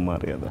വീടായിട്ടും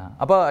മാറിയത്.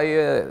 അപ്പോൾ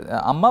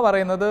അമ്മ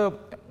പറയുന്നത്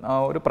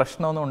ഒരു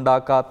പ്രശ്നമൊന്നും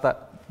ഉണ്ടാക്കാത്ത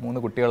 3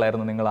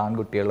 കുട്ടികളായിരുന്നു നിങ്ങൾ,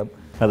 ആൺകുട്ടികളും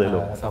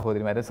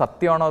സഹോദരിമാരും.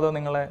 സത്യമാണോ അതോ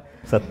നിങ്ങളെ?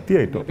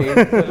 സത്യമായിട്ടും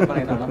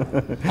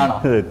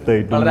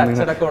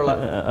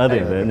അതെ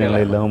അതെ,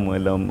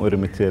 ഞങ്ങളെല്ലാം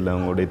ഒരുമിച്ച് എല്ലാം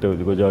കൂടിയിട്ട്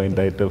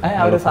ജോയിന്റ് ആയിട്ട്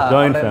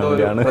ജോയിന്റ്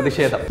ഫാമിലിയാണ്.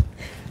 പ്രതിഷേധം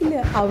ഇല്ല,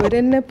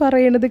 അവരെന്നെ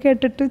പറയണത്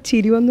കേട്ടിട്ട്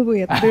ചിരി വന്നു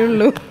പോയി, അത്രേ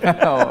ഉള്ളൂ.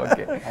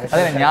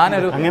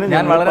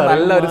 ഞാൻ വളരെ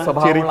നല്ലൊരു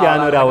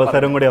ചിരിക്കാനൊരു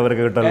അവസരം കൂടി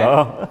അവർക്ക് കിട്ടല്ലോ,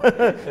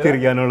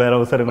 ചിരിക്കാനുള്ള ഒരു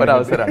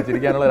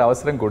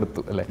അവസരം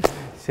കൊടുത്തു അല്ലേ?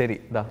 ശരി.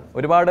 ഇതാ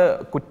ഒരുപാട്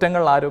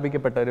കുറ്റങ്ങൾ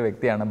ആരോപിക്കപ്പെട്ട ഒരു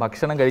വ്യക്തിയാണ്,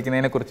 ഭക്ഷണം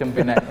കഴിക്കുന്നതിനെ കുറിച്ചും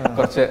പിന്നെ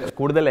കുറച്ച്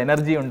കൂടുതൽ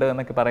എനർജി ഉണ്ട്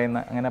എന്നൊക്കെ പറയുന്ന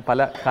അങ്ങനെ പല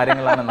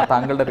കാര്യങ്ങളാണ്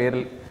താങ്കളുടെ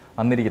പേരിൽ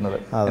വന്നിരിക്കുന്നത്.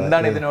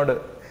 എന്താണ് ഇതിനോട്?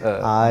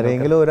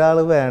 ആരെങ്കിലും ഒരാൾ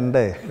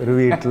വേണ്ടേ ഒരു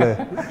വീട്ടില്?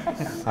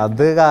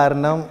 അത്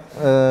കാരണം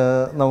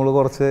നമ്മൾ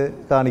കുറച്ച്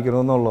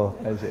കാണിക്കണമെന്നുള്ളൂ.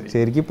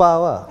 ശരിക്കും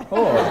പാവാ.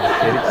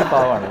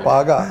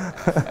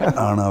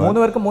 ആണ്. 3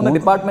 പേർക്ക് 3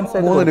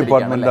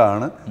 ഡിപ്പാർട്ട്മെന്റ്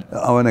ആണ്.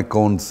 അവൻ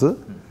അക്കൗണ്ട്സ്,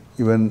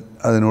 ഇവൻ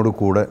അതിനോട്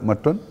കൂടെ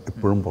മറ്റവൻ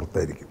എപ്പോഴും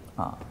പുറത്തായിരിക്കും.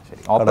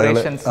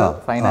 Operations,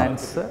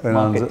 finance,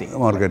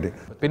 marketing.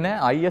 പിന്നെ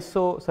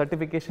ISO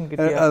സർട്ടിഫിക്കേഷൻ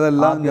കിട്ടിയ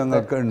അതെല്ലാം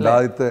ഞങ്ങൾക്ക് ഉണ്ട്.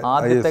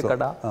 ആദ്യത്തെ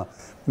കട.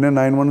 പിന്നെ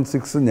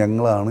 916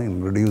 ഞങ്ങളാണ്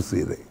ഇൻട്രൊഡ്യൂസ്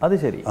ചെയ്തത്. അത്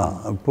ശരി.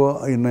 ഇപ്പോൾ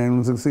ഈ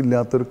 916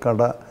 ഇല്ലാത്തൊരു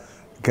കട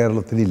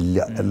കേരളത്തിലില്ല.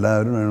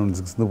 എല്ലാവരും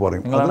 916 എന്ന്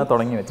പറയും.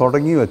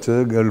 തുടങ്ങി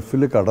വെച്ചത്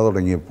ഗൾഫിൽ കട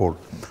തുടങ്ങിയപ്പോൾ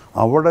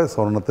അവിടെ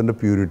സ്വർണത്തിൻ്റെ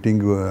പ്യൂരിറ്റിയും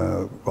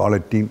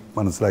ക്വാളിറ്റിയും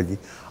മനസ്സിലാക്കി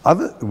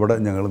അത് ഇവിടെ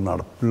ഞങ്ങൾ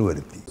നടപ്പിൽ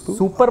വരുത്തി.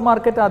 സൂപ്പർ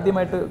മാർക്കറ്റ്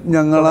ആദ്യമായിട്ട്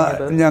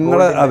ഞങ്ങൾ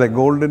അതെ,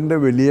 ഗോൾഡിൻ്റെ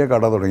വലിയ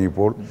കട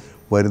തുടങ്ങിയപ്പോൾ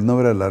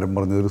വരുന്നവരെല്ലാവരും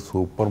പറഞ്ഞതൊരു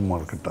സൂപ്പർ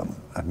മാർക്കറ്റാണ്.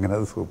 അങ്ങനെ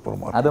അത് സൂപ്പർ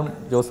മാർക്കറ്റ്. അതും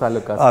ജോസ്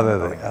ആലുക്കാസ്. അതെ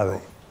അതെ അതെ,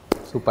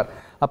 സൂപ്പർ.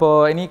 അപ്പോൾ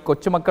ഇനി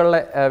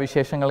കൊച്ചുമക്കളുടെ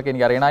വിശേഷങ്ങൾക്ക്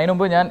എനിക്കറിയണം. അതിനു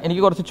മുമ്പ്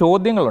എനിക്ക് കുറച്ച്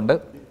ചോദ്യങ്ങളുണ്ട്.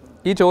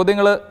 ഈ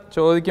ചോദ്യങ്ങൾ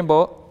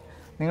ചോദിക്കുമ്പോൾ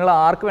നിങ്ങൾ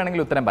ആർക്ക്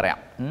വേണമെങ്കിലും ഉത്തരം പറയാം.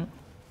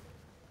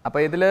 അപ്പോൾ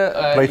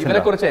ഇതിനെ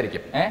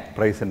കുറിച്ചായിരിക്കും.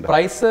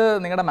 പ്രൈസ്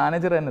നിങ്ങളുടെ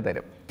മാനേജർ തന്നെ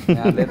തരും,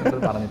 ഞാൻ അദ്ദേഹത്തോട്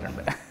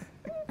പറഞ്ഞിട്ടുണ്ട്.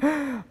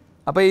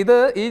 അപ്പോൾ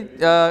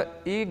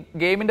ഈ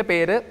ഗെയിമിൻ്റെ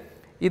പേര്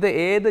ഇത്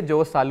ഏത്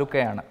ജോസ്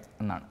അലുക്കയാണ്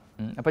എന്നാണ്.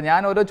 അപ്പോൾ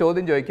ഞാൻ ഓരോ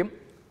ചോദ്യം ചോദിക്കും,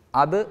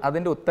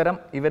 അതിൻ്റെ ഉത്തരം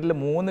ഇവരിൽ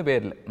 3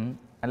 പേരിൽ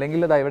അല്ലെങ്കിൽ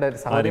ഇവിടെ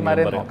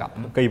സഹോദരിമാരെ നോക്കാം,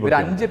 ഇവർ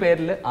 5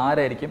 പേരിൽ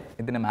ആരായിരിക്കും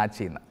ഇതിനെ മാച്ച്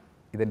ചെയ്യുന്നത്,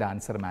 ഇതിൻ്റെ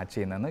ആൻസർ മാച്ച്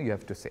ചെയ്യുന്നതെന്ന് യു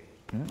ഹാവ് ടു സേ.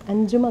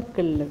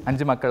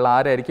 5 മക്കളിൽ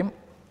ആരായിരിക്കും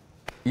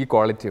ഈ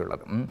ക്വാളിറ്റി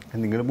ഉള്ളത്?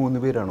 നിങ്ങൾ 3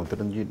 പേരാണോ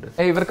ഉത്തരം ചെയ്യേണ്ടത്?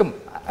 ഇവർക്കും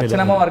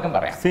അച്ഛനമ്മമാർക്കും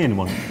പറയാം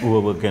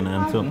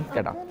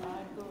കേട്ടോ.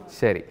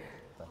 ശരി,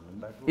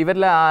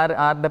 ഇവരിലെ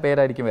ആരുടെ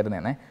പേരായിരിക്കും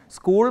വരുന്നതെന്നേ?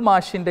 സ്കൂൾ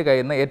മാഷിൻ്റെ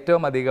കയ്യിൽ നിന്ന്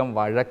ഏറ്റവും അധികം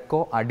വഴക്കോ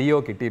അടിയോ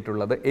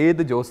കിട്ടിയിട്ടുള്ളത്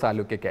ഏത് ജോസ്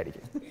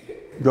ആലുക്കയ്ക്കായിരിക്കും?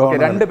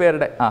 2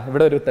 പേരുടെ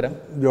ഇവിടെ ഒരു ഉത്തരം.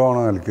 ജോൺ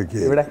ആലുക്കയ്ക്ക്.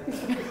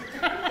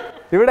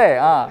 ഇവിടെ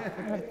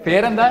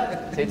പേരെന്താ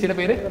ചേച്ചിയുടെ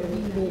പേര്?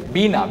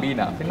 ബീന.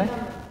 പിന്നെ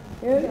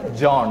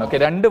ജോൺ. ഓക്കെ,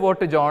 2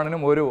 വോട്ട്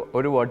ജോണിനും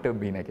ഒരു വോട്ട്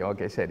ബീനയ്ക്കും.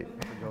 ഓക്കെ ശരി.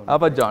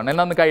 അപ്പോൾ ജോൺ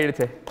എന്നാ ഒന്ന്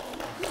കൈയടിച്ചേ.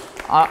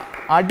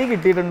 അടി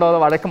കിട്ടിയിട്ടുണ്ടോ അതോ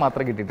വഴക്ക്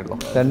മാത്രമേ കിട്ടിയിട്ടുള്ളൂ?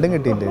 രണ്ടും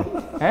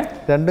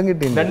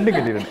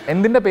കിട്ടിയിട്ടുണ്ട്.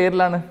 എന്തിന്റെ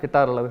പേരിലാണ്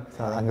കിട്ടാറുള്ളത്?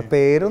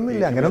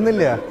 പേരൊന്നുമില്ല,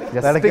 അങ്ങനൊന്നുമില്ല.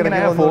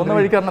 ഫോൺ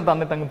വഴിക്കാരണം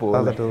തന്നിട്ട് അങ്ങ്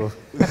പോകും.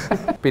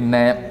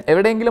 പിന്നെ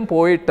എവിടെയെങ്കിലും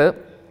പോയിട്ട്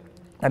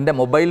എൻ്റെ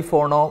മൊബൈൽ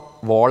ഫോണോ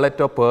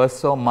വാളറ്റോ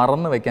പേഴ്സോ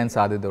മറന്നു വെക്കാൻ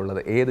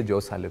സാധ്യതയുള്ളത് ഏത്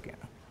ജോസ്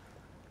ആലുക്കയാണ്?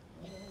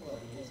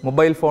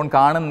 മൊബൈൽ ഫോൺ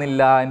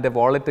കാണുന്നില്ല, എൻ്റെ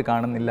വാളറ്റ്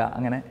കാണുന്നില്ല,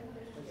 അങ്ങനെ.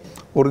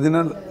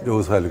 ഒറിജിനൽ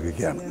ജോസ്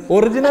ആലുക്കയ്ക്കാണ്.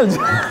 ഒറിജിനൽ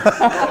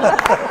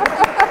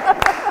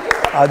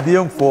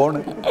അധികം ഫോൺ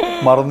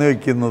മറന്നു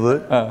വെക്കുന്നത്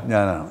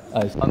ഞാനാണ്.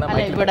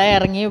 ഇവിടെ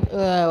ഇറങ്ങി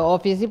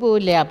ഓഫീസിൽ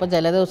പോവില്ലേ, അപ്പോൾ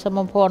ചില ദിവസം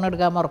ഫോൺ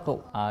എടുക്കാൻ മറക്കും.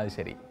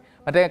 ശരി.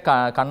 മറ്റേ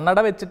കണ്ണട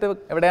വെച്ചിട്ട്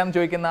എവിടെയാണെന്ന്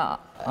ചോദിക്കുന്ന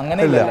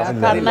അങ്ങനെ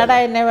കണ്ണട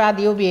എന്നെ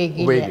അധികം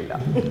ഉപയോഗിക്കില്ല.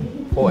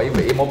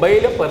 ഈ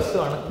മൊബൈലും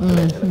പെർസുമാണ്.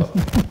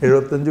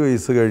 75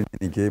 വയസ്സ് കഴിഞ്ഞ്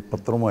എനിക്ക്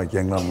പത്രം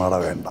വായിക്കാൻ കണ്ണട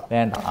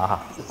വേണ്ട. ആഹാ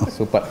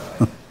സൂപ്പർ.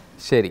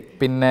 ശരി,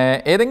 പിന്നെ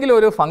ഏതെങ്കിലും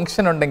ഒരു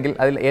ഫംഗ്ഷൻ ഉണ്ടെങ്കിൽ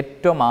അതിൽ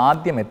ഏറ്റവും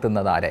ആദ്യം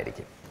എത്തുന്നത്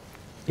ആരായിരിക്കും?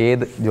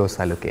 ഏത് Jose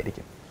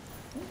ആലുക്കയായിരിക്കും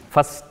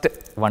first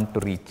one two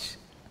reach?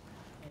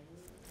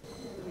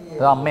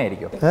 അത്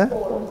അമ്മയായിരിക്കും.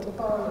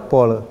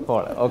 പോള്.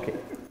 ഓക്കെ.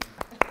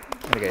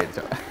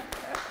 കഴിച്ചോ.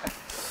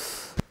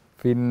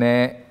 പിന്നെ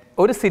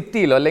ഒരു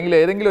സിറ്റിയിലോ അല്ലെങ്കിൽ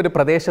ഏതെങ്കിലും ഒരു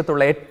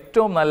പ്രദേശത്തുള്ള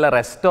ഏറ്റവും നല്ല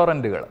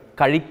റെസ്റ്റോറൻറ്റുകൾ,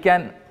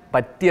 കഴിക്കാൻ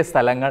പറ്റിയ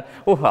സ്ഥലങ്ങൾ.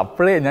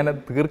 അപ്പോഴേ ഞാൻ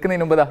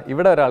തീർക്കുന്നതിന് മുമ്പ്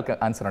ഇവിടെ ഒരാൾക്ക്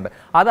ആൻസർ ഉണ്ട്.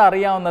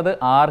 അതറിയാവുന്നത്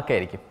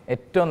ആർക്കായിരിക്കും?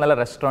 ഏറ്റവും നല്ല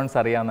റെസ്റ്റോറൻറ്റ്സ്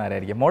അറിയാവുന്ന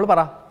ആരായിരിക്കും? മോള്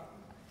പറ.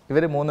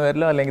 ഇവർ 3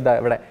 പേരിലോ അല്ലെങ്കിൽ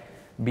ഇവിടെ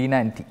ബീന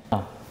ആൻറ്റി.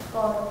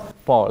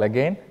 Paul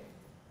again.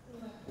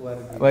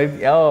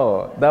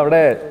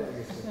 ഇതവിടെ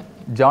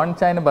ജോൺ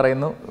ചായന്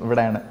പറയുന്നു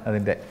ഇവിടെയാണ്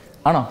അതിൻ്റെ.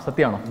 ആണോ?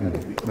 സത്യമാണോ?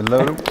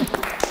 എല്ലാവരും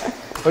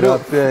ഒരു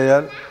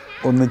രാത്രിയായാൽ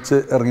ഒന്നിച്ച്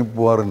ഇറങ്ങി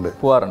പോകാറുണ്ട്.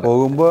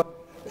 പോകുമ്പോൾ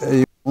ഈ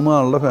 3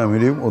 ആളുടെ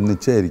ഫാമിലിയും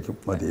ഒന്നിച്ചായിരിക്കും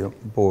മതിയും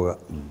പോവുക.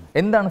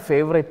 എന്താണ്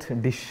ഫേവറേറ്റ്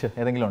ഡിഷ്?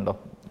 ഏതെങ്കിലും ഉണ്ടോ?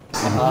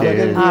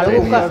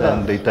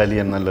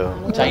 ഇറ്റാലിയൻ. നല്ല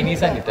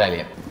ചൈനീസ് ആൻഡ്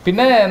ഇറ്റാലിയൻ.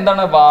 പിന്നെ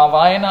എന്താണ്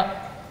വായന?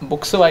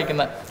 ബുക്സ്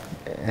വായിക്കുന്ന?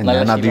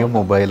 അധികം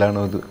മൊബൈലാണ്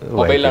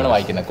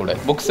വായിക്കുന്നത്. കൂടുതൽ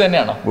ബുക്സ്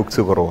തന്നെയാണോ?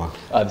 ബുക്സ് കുറവാണ്.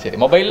 അത് ശരി.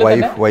 മൊബൈലിൽ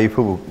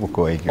വൈഫ് ബുക്ക്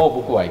വായിക്കും.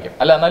 ബുക്ക് വായിക്കും.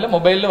 അല്ല, എന്നാലും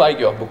മൊബൈലിൽ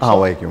വായിക്കുമോ?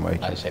 വായിക്കും.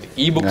 ശരി.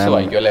 ഈ ബുക്സ്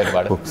വായിക്കും അല്ലേ?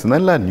 ഒരുപാട് ബുക്സ്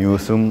നല്ല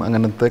ന്യൂസും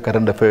അങ്ങനത്തെ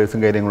കറണ്ട് അഫയേഴ്സും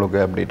കാര്യങ്ങളൊക്കെ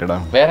അപ്ഡേറ്റഡ്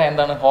ആണ്. വേറെ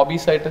എന്താണ്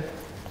ഹോബീസ് ആയിട്ട്?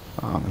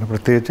 അങ്ങനെ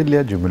പ്രത്യേകിച്ചില്ല.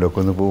 ജിമ്മിലൊക്കെ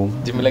ഒന്ന് പോവും.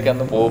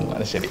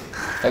 അത് ശരി.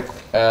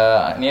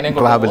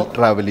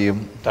 ട്രാവൽ ചെയ്യും.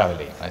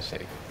 അത്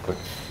ശരി.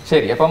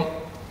 ശരി, അപ്പം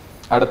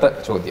അടുത്ത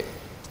ചോദ്യം.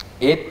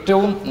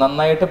 ഏറ്റവും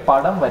നന്നായിട്ട്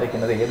പടം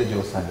വരയ്ക്കുന്നത് ഏത്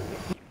ജോസ് ആലുക്ക?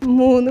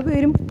 3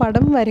 പേരും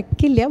പടം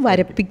വരയ്ക്കില്ല,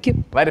 വരപ്പിക്കും.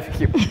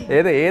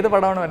 ഏത്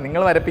പടമാണ്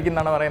നിങ്ങൾ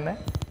വരപ്പിക്കുന്നതാണോ പറയുന്നത്?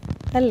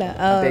 അല്ല,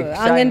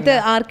 അങ്ങനത്തെ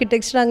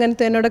ആർക്കിടെക്ചർ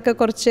അങ്ങനത്തെ എന്നോടൊക്കെ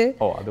കുറച്ച്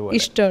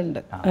ഇഷ്ടമുണ്ട്.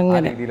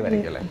 അങ്ങനെ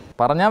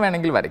പറഞ്ഞാൽ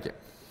വേണമെങ്കിൽ വരയ്ക്കും.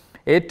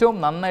 ഏറ്റവും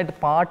നന്നായിട്ട്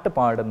പാട്ട്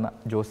പാടുന്ന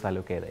ജോസ്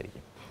ആലുക്ക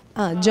ഏതായിരിക്കും?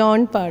 ജോൺ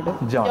പാടും.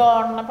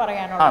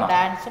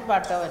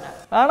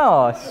 ആണോ?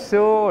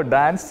 ഷോ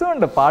ഡാൻസും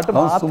ഉണ്ട്, പാട്ട്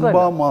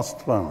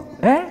മാസ്റ്ററാണ്.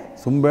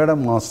 സുംബയുടെ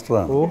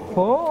മാസ്റ്ററാണ്.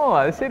 ഓഹോ,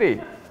 അത് ശരി.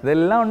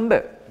 ഇതെല്ലാം ഉണ്ട്.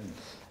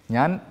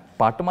 ഞാൻ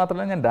പാട്ട്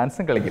മാത്രമല്ല, ഞാൻ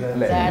ഡാൻസും കളിക്കും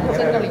അല്ലേ?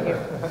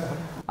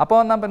 അപ്പോൾ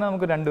എന്നാൽ പിന്നെ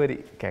നമുക്ക് 2 വരി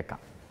കേൾക്കാം.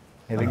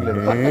 ഏതെങ്കിലും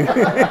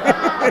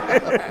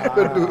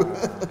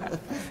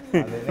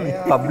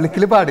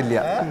പബ്ലിക്കിൽ പാടില്ല,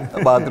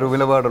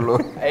 ബാത്റൂമിലെ പാടുള്ളൂ.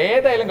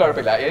 ഏതായാലും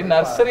കുഴപ്പമില്ല.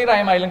 നഴ്സറി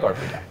റൈം ആയാലും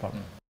കുഴപ്പമില്ല.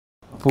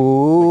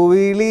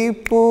 പൂവിളി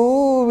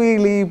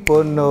പൂവിളി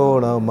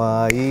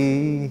പൊന്നോണമായി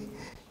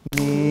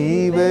നീ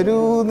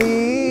വരൂ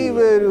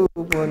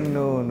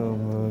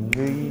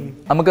പൊന്നോണമായി.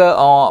 നമുക്ക്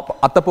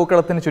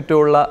അത്തപ്പൂക്കളത്തിന്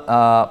ചുറ്റുമുള്ള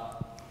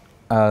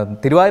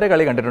തിരുവാതിര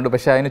കളി കണ്ടിട്ടുണ്ട്,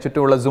 പക്ഷേ അതിന്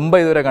ചുറ്റുമുള്ള സുംബ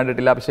ഇതുവരെ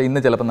കണ്ടിട്ടില്ല. പക്ഷേ ഇന്ന്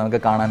ചിലപ്പോൾ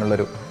നമുക്ക്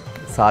കാണാനുള്ളൊരു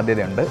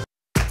സാധ്യതയുണ്ട്.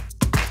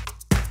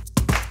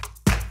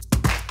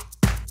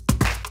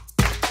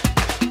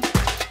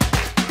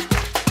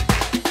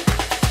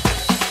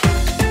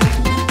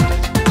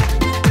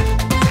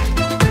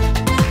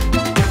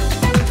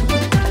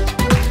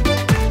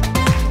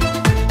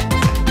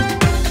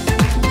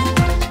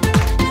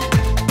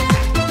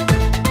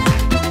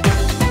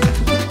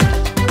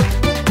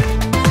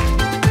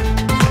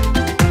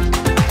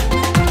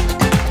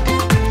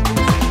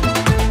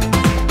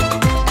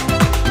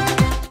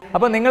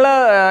 അപ്പോൾ നിങ്ങൾ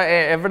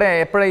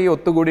എപ്പോഴാണ് ഈ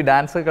ഒത്തുകൂടി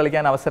ഡാൻസ്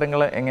കളിക്കാൻ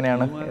അവസരങ്ങൾ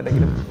എങ്ങനെയാണ്?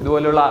 ഏതെങ്കിലും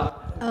ഇതുപോലുള്ള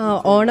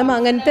ഓണം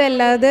അങ്ങനത്തെ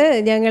അല്ലാതെ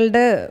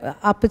ഞങ്ങളുടെ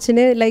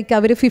അപ്പച്ചന് ലൈക്ക്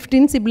അവർ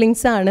 15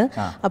 സിബ്ലിങ്സ് ആണ്.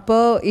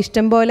 അപ്പോൾ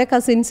ഇഷ്ടംപോലെ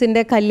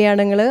കസിൻസിൻ്റെ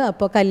കല്യാണങ്ങൾ.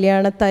 അപ്പോൾ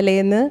കല്യാണ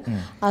തലേന്ന്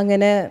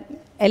അങ്ങനെ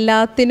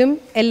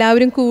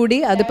എല്ലാവരും കൂടി,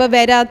 അതിപ്പോൾ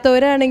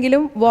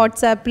വരാത്തവരാണെങ്കിലും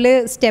വാട്സാപ്പിൽ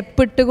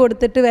സ്റ്റെപ്പ് ഇട്ട്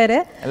കൊടുത്തിട്ട് വരെ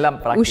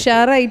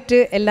ഉഷാറായിട്ട്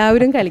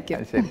എല്ലാവരും കളിക്കും.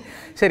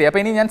 ശരി. അപ്പോൾ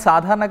ഇനി ഞാൻ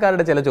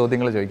സാധാരണക്കാരുടെ ചില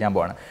ചോദ്യങ്ങൾ ചോദിക്കാൻ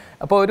പോവാണ്.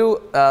 അപ്പോൾ ഒരു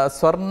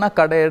സ്വർണ്ണ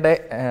കടയുടെ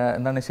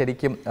എന്താണ്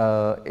ശരിക്കും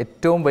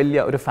ഏറ്റവും വലിയ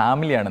ഒരു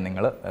ഫാമിലിയാണ്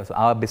നിങ്ങൾ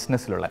ആ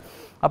ബിസിനസ്സിലുള്ള.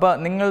 അപ്പോൾ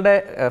നിങ്ങളുടെ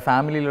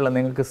ഫാമിലിയിലുള്ള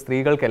നിങ്ങൾക്ക്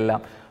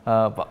സ്ത്രീകൾക്കെല്ലാം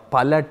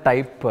പല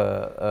ടൈപ്പ്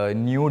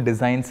ന്യൂ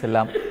ഡിസൈൻസ്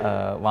എല്ലാം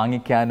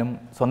വാങ്ങിക്കാനും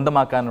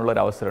സ്വന്തമാക്കാനുള്ള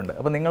ഒരു അവസരമുണ്ട്.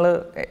 അപ്പോൾ നിങ്ങൾ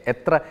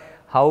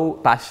ഹൗ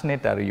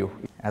പാഷനേറ്റ് ആർ യു?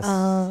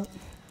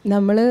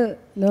 നമ്മൾ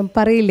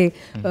പറയില്ലേ,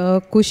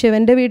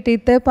 കുശവൻ്റെ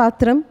വീട്ടിലത്തെ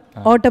പാത്രം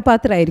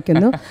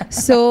ഓട്ടപാത്രമായിരിക്കുന്നു.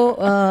 സോ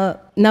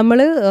നമ്മൾ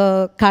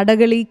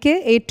കടകളിലേക്ക്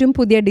ഏറ്റവും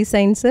പുതിയ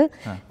ഡിസൈൻസ്,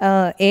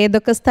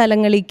 ഏതൊക്കെ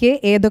സ്ഥലങ്ങളിലേക്ക്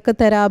ഏതൊക്കെ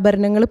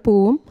തരാഭരണങ്ങൾ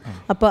പോവും,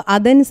 അപ്പോൾ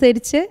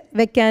അതനുസരിച്ച്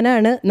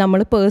വെക്കാനാണ് നമ്മൾ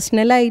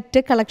പേഴ്സണലായിട്ട്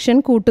കളക്ഷൻ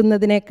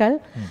കൂട്ടുന്നതിനേക്കാൾ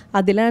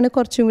അതിലാണ്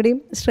കുറച്ചും കൂടി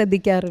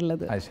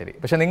ശ്രദ്ധിക്കാറുള്ളത്. അത് ശരി.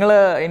 പക്ഷെ നിങ്ങൾ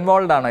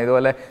ഇൻവോൾവ് ആണോ?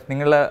 ഇതുപോലെ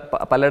നിങ്ങൾ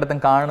പലയിടത്തും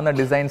കാണുന്ന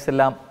ഡിസൈൻസ്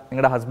എല്ലാം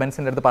നിങ്ങളുടെ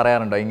ഹസ്ബൻഡ്സിൻ്റെ അടുത്ത്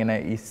പറയാറുണ്ടോ ഇങ്ങനെ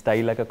ഈ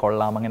സ്റ്റൈലൊക്കെ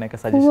കൊള്ളാം അങ്ങനെയൊക്കെ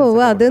സജഷൻ?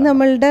 അത്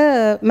നമ്മളുടെ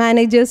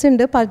മാനേജേഴ്സ്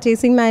ഉണ്ട്,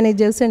 പർച്ചേസിങ്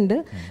മാനേജേഴ്സ് ഉണ്ട്.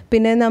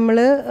 പിന്നെ നമ്മൾ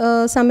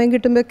സമയം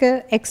കിട്ടുമ്പോഴൊക്കെ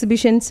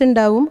എക്സിബിഷൻസ്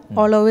ഉണ്ടാവും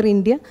ഓൾ ഓവർ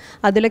ഇന്ത്യ.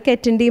 അതിലൊക്കെ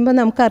അറ്റൻഡ് ചെയ്യുമ്പോൾ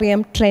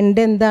നമുക്കറിയാം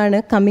ട്രെൻഡ് എന്താണ്,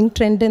 കമ്മിങ്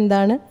ട്രെൻഡ്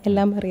എന്താണ്,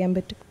 എല്ലാം അറിയാൻ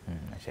പറ്റും.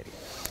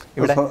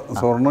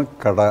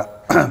 സ്വർണ്ണക്കട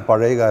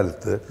പഴയ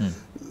കാലത്ത്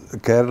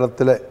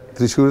കേരളത്തിലെ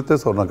തൃശ്ശൂരത്തെ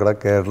സ്വർണ്ണക്കട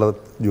കേരള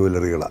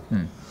ജ്വല്ലറികളാണ്,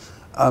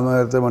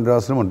 നേരത്തെ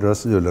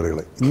മദ്രാസ് ജ്വല്ലറികൾ.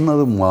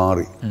 ഇന്നത്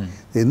മാറി.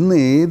 ഇന്ന്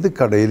ഏത്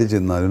കടയിൽ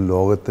ചെന്നാലും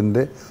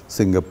ലോകത്തിൻ്റെ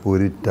സിംഗപ്പൂർ,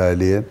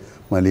 ഇറ്റാലിയൻ,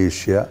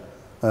 മലേഷ്യ,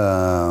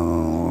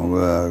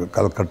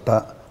 കൽക്കട്ട,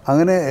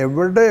 അങ്ങനെ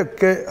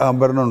എവിടെയൊക്കെ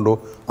ആഭരണം ഉണ്ടോ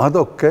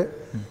അതൊക്കെ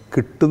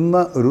കിട്ടുന്ന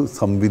ഒരു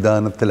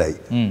സംവിധാനത്തിലായി.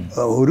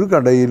 ഒരു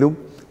കടയിലും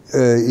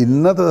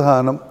ഇന്നത്തെ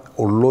സാധനം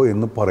ഉള്ളൂ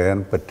എന്ന് പറയാൻ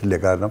പറ്റില്ല.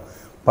 കാരണം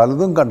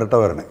പലതും കണ്ടിട്ട്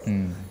വരണേ.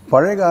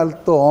 പഴയ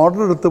കാലത്ത്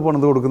ഓർഡർ എടുത്ത്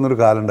പണിത് കൊടുക്കുന്ന ഒരു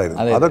കാലം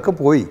ഉണ്ടായിരുന്നു. അതൊക്കെ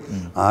പോയി.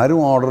 ആരും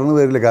ഓർഡറിന്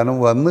തരില്ല. കാരണം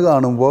വന്ന്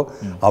കാണുമ്പോൾ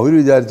അവർ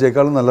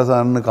വിചാരിച്ചേക്കാളും നല്ല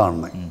സാധനം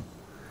കാണണേ.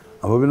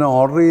 അപ്പോൾ പിന്നെ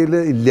ഓർഡർ ചെയ്യൽ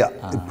ഇല്ല.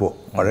 ഇപ്പോൾ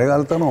പഴയ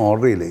കാലത്താണ്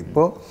ഓർഡർ ചെയ്യൽ.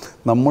 ഇപ്പോൾ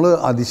നമ്മൾ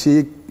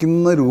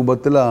അതിശയിക്കുന്ന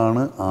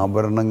രൂപത്തിലാണ്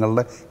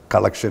ആഭരണങ്ങളുടെ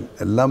കളക്ഷൻ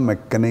എല്ലാം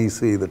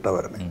മെക്കനൈസ് ചെയ്തിട്ടാണ്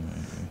വരണേ.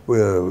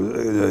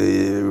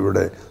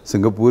 ഇവിടെ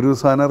സിംഗപ്പൂർ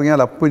സാധനം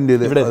ഇറങ്ങിയാൽ അപ്പം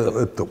ഇന്ത്യയിൽ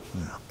എത്തും.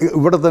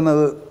 ഇവിടെ തന്നെ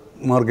അത്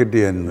മാർക്കറ്റ്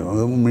ചെയ്യാനുണ്ട്.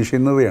 അത്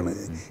മെഷീനറിയാണ്.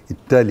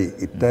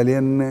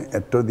 ഇറ്റാലിയന്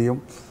ഏറ്റവും അധികം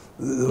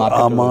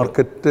ആ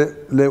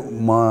മാർക്കറ്റിൽ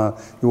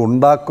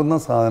ഉണ്ടാക്കുന്ന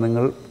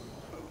സാധനങ്ങൾ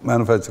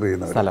മാനുഫാക്ചർ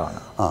ചെയ്യുന്ന സ്ഥലമാണ്.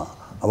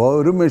 അപ്പോൾ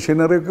ഒരു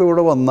മെഷീനറിയൊക്കെ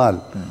ഇവിടെ വന്നാൽ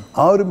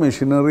ആ ഒരു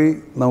മെഷീനറി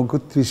നമുക്ക്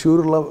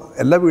തൃശ്ശൂരുള്ള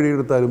എല്ലാ വീഡിയോ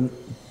എടുത്താലും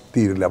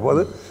തീരില്ല. അപ്പോൾ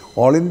അത്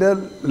ഓൾ ഇന്ത്യ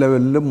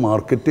ലെവലിൽ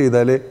മാർക്കറ്റ്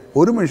ചെയ്താലേ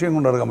ഒരു മെഷീൻ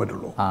കൊണ്ടിറക്കാൻ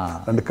പറ്റുള്ളൂ.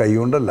 രണ്ട് കൈ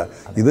കൊണ്ടല്ല.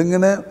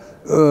 ഇതിങ്ങനെ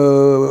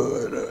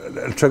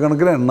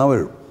ലക്ഷക്കണക്കിന് എണ്ണ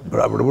വരും.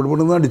 അവിടെ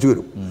ഇവിടെ അടിച്ചു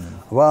വരും.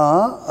 അപ്പോൾ ആ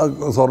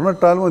സ്വർണ്ണം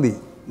ഇട്ടാൽ മതി.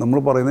 നമ്മൾ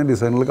പറയുന്ന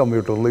ഡിസൈനിൽ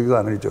കമ്പ്യൂട്ടറിലേക്ക്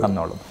സാധനം അടിച്ചു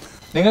തന്നോളും.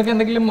 നിങ്ങൾക്ക്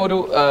എന്തെങ്കിലും ഒരു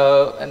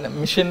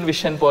മിഷൻ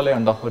വിഷൻ പോലെ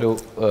ഉണ്ടോ ഒരു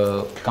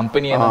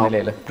കമ്പനി എന്ന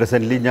നിലയിൽ?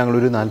 പ്രസൻ്റ്ലി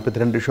ഞങ്ങളൊരു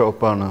 42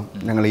 ഷോപ്പാണ്.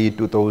 ഞങ്ങൾ ഈ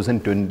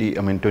 2020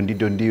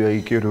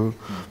 ഒരു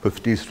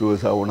 50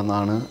 സ്റ്റോഴ്സ്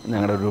ആവണമെന്നാണ്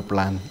ഞങ്ങളുടെ ഒരു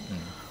പ്ലാൻ.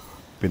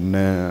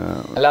 പിന്നെ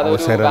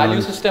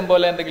വാല്യൂ സിസ്റ്റം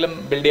പോലെ എന്തെങ്കിലും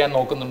ബിൽഡ് ചെയ്യാൻ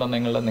നോക്കുന്നുണ്ടോ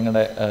നിങ്ങൾ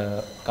നിങ്ങളുടെ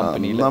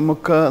കമ്പനിയിൽ?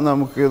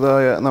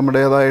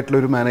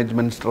 നമ്മുടേതായിട്ടുള്ളൊരു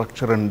മാനേജ്മെൻറ്റ്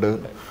സ്ട്രക്ചർ ഉണ്ട്.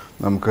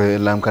 നമുക്ക്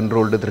എല്ലാം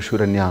കൺട്രോൾഡ് തൃശ്ശൂർ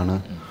തന്നെയാണ്.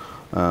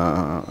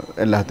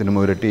 എല്ലാത്തിനും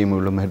ഓരോ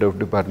ടീമുകളും ഹെഡ് ഓഫ്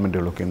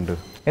ഡിപ്പാർട്ട്മെൻറ്റുകളൊക്കെ ഉണ്ട്.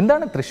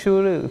 എന്താണ്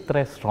തൃശ്ശൂർ ഇത്ര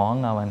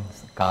സ്ട്രോങ് ആവാൻ?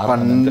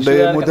 പണ്ട്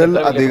മുതൽ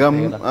അധികം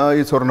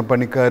ഈ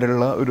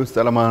സ്വർണ്ണപ്പണിക്കാരുള്ള ഒരു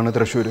സ്ഥലമാണ്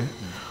തൃശ്ശൂർ.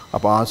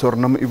 അപ്പോൾ ആ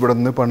സ്വർണം ഇവിടെ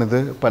നിന്ന് പണിത്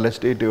പല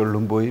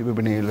സ്റ്റേറ്റുകളിലും പോയി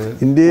വിപണിയിൽ.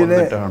 ഇന്ത്യയിലെ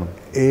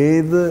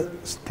ഏത്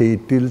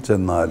സ്റ്റേറ്റിൽ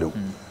ചെന്നാലും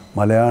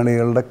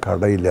മലയാളികളുടെ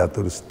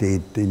കടയില്ലാത്തൊരു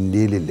സ്റ്റേറ്റ്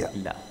ഇന്ത്യയിലില്ല.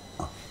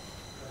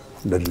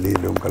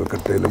 ഡൽഹിയിലും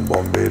കൽക്കട്ടയിലും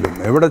ബോംബെയിലും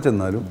എവിടെ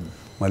ചെന്നാലും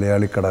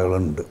മലയാളി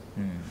കടകളുണ്ട്.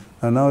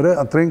 കാരണം അവർ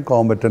അത്രയും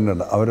കോമ്പറ്റൻ്റ്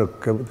ഉണ്ട്.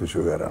 അവരൊക്കെ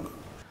തൃശ്ശൂർകാരാണ്.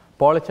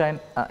 പോളച്ചായൻ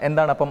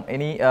എന്താണ് അപ്പം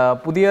ഇനി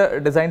പുതിയ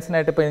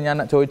ഡിസൈൻസിനായിട്ട് ഇപ്പോൾ ഞാൻ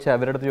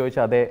അവരുടെ അടുത്ത് ചോദിച്ച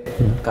അതേ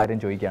കാര്യം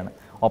ചോദിക്കുകയാണ്.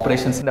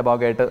 ഓപ്പറേഷൻസിൻ്റെ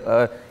ഭാഗമായിട്ട്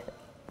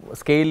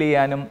സ്കെയിൽ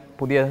ചെയ്യാനും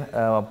പുതിയ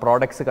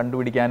പ്രോഡക്ട്സ്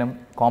കണ്ടുപിടിക്കാനും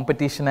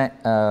കോമ്പറ്റീഷനെ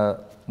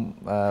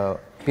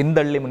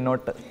പിന്തള്ളി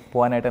മുന്നോട്ട്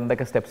പോകാനായിട്ട്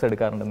എന്തൊക്കെ സ്റ്റെപ്സ്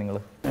എടുക്കാറുണ്ട് നിങ്ങൾ?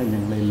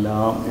 എല്ലാ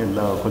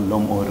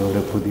കൊല്ലം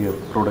ഓരോരോ പുതിയ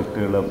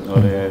പ്രൊഡക്റ്റുകളും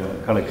ഓരോ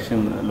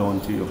കളക്ഷൻ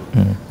ലോഞ്ച് ചെയ്യും.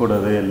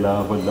 കൂടാതെ എല്ലാ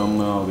കൊല്ലം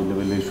വലിയ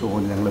വലിയ ഷോ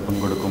ഞങ്ങൾ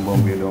പങ്കെടുക്കും.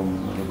 ബോംബെയിലും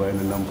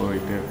ദുബായിലെല്ലാം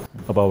പോയിട്ട്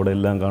അപ്പോൾ അവിടെ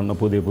എല്ലാം കാണുന്ന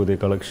പുതിയ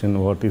കളക്ഷൻ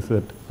വാട്ട് ഈസ്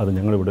ഇറ്റ് അത്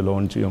ഞങ്ങളിവിടെ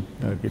ലോഞ്ച് ചെയ്യും.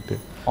 ആക്കിയിട്ട്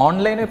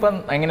ഓൺലൈനും ഇപ്പം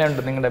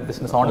എങ്ങനെയുണ്ട് നിങ്ങളുടെ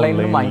ബിസിനസ്?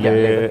 ഓൺലൈനിലും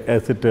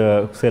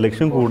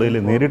സെലക്ഷൻ കൂടുതൽ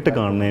നേരിട്ട്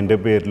കാണുന്നതിൻ്റെ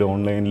പേരിൽ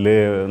ഓൺലൈനിൽ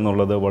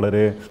എന്നുള്ളത്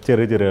വളരെ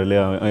ചെറിയ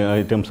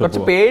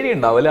ഐറ്റംസ്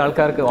പേടിയുണ്ടാവും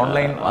ആൾക്കാർക്ക്.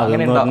 ഓൺലൈൻ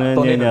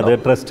അത്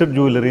ട്രസ്റ്റഡ്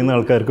ജ്വല്ലറി എന്ന്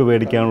ആൾക്കാർക്ക്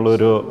മേടിക്കാനുള്ള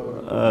ഒരു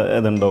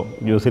ഇതുണ്ടോ?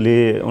 യൂസ്വലി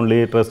ഓൺലി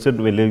ട്രസ്റ്റഡ്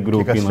വലിയ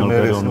ഗ്രൂപ്പിൽ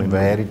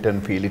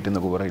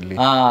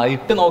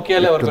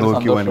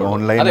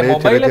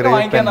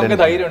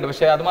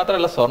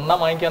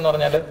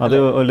അത്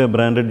ഒരു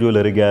ബ്രാൻഡഡ്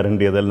ജ്വല്ലറി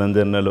ഗ്യാരണ്ടി അതെല്ലാം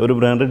തന്നെ. ഒരു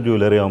ബ്രാൻഡഡ്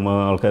ജ്വല്ലറി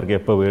ആകുമ്പോൾ ആൾക്കാർക്ക്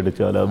എപ്പോൾ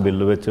മേടിച്ചാൽ ആ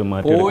ബില്ല് വെച്ച്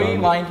മാറ്റി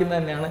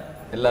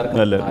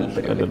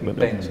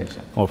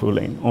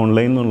ഓഫ്ലൈൻ.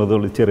 ഓൺലൈൻ എന്നുള്ളത്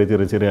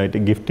ചെറിയ ആയിട്ട്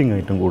ഗിഫ്റ്റിംഗ്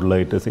ആയിട്ടും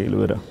കൂടുതലായിട്ട് സെയിൽ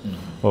വരാം.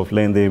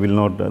 ഓഫ്ലൈൻ ദേ വിൽ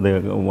നോട്ട് അത്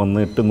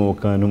വന്നിട്ട്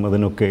നോക്കാനും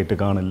അതിനൊക്കെ ആയിട്ട്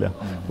കാണില്ല.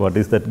 What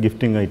is that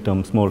gifting item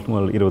small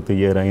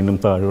 25,000 അതിനും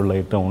താഴെയുള്ള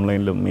ഐറ്റം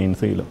ഓൺലൈനിലും മെയിൻ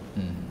സെയിലും.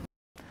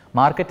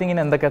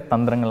 മാർക്കറ്റിങ്ങിന് എന്തൊക്കെ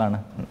തന്ത്രങ്ങളാണ്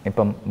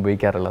ഇപ്പം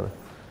ഉപയോഗിക്കാറുള്ളത്?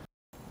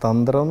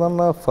 തന്ത്രം എന്ന്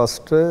പറഞ്ഞാൽ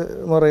ഫസ്റ്റ്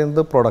എന്ന്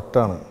പറയുന്നത്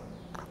പ്രൊഡക്റ്റാണ്.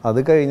 അത്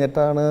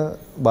കഴിഞ്ഞിട്ടാണ്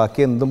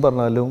ബാക്കി എന്തും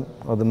പറഞ്ഞാലും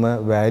അതിന്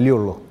വാല്യൂ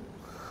ഉള്ളൂ.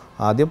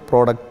 ആദ്യം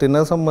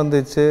പ്രൊഡക്റ്റിനെ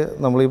സംബന്ധിച്ച്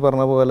നമ്മൾ ഈ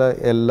പറഞ്ഞ പോലെ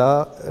എല്ലാ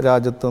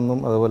രാജ്യത്തുനിന്നും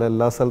അതുപോലെ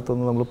എല്ലാ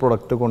സ്ഥലത്തുനിന്നും നമ്മൾ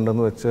പ്രൊഡക്റ്റ്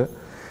കൊണ്ടുവന്ന് വെച്ച്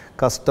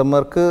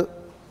കസ്റ്റമർക്ക്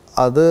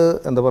അത്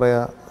എന്താ പറയുക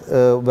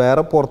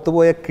വേറെ പുറത്ത്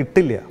പോയാൽ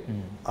കിട്ടില്ല.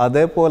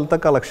 അതേപോലത്തെ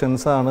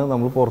കളക്ഷൻസാണ്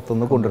നമ്മൾ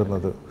പുറത്തുനിന്ന്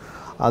കൊണ്ടുവരുന്നത്.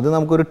 അത്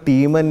നമുക്കൊരു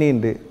ടീം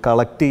തന്നെയുണ്ട്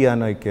കളക്ട്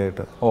ചെയ്യാനൊക്കെ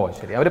ആയിട്ട്.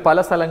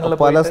 പല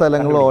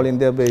സ്ഥലങ്ങളും ഓൾ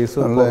ഇന്ത്യ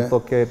ബേസും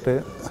പുറത്തൊക്കെ ആയിട്ട്.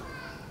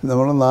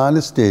 നമ്മൾ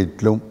 4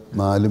 സ്റ്റേറ്റിലും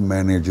 4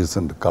 മാനേജേഴ്സ്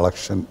ഉണ്ട്,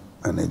 കളക്ഷൻ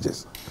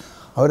മാനേജേഴ്സ്.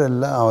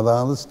 അവരെല്ലാം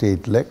അതാത്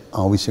സ്റ്റേറ്റിലെ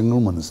ആവശ്യങ്ങൾ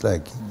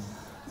മനസ്സിലാക്കി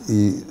ഈ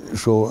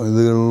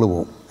ഇതുകളിൽ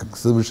പോകും,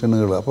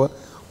 എക്സിബിഷനുകൾ. അപ്പോൾ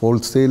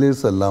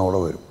ഹോൾസെയിലേഴ്സ് എല്ലാം അവിടെ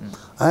വരും.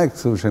 ആ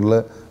എക്സിബിഷനിൽ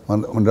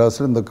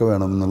മദ്രാസിൽ എന്തൊക്കെ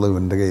വേണം എന്നുള്ളത്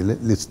ഇവൻ്റെ കയ്യിൽ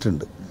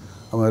ലിസ്റ്റുണ്ട്.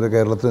 അവരുടെ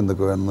കേരളത്തിൽ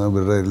എന്തൊക്കെ വേണമെന്ന്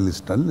ഇവരുടെ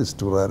ലിസ്റ്റാണ്.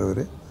 ലിസ്റ്റ് പ്രകാരം അവർ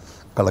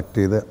കളക്ട്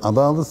ചെയ്ത്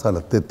അതാത്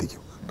സ്ഥലത്ത്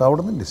എത്തിക്കും.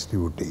 അവിടെ നിന്ന്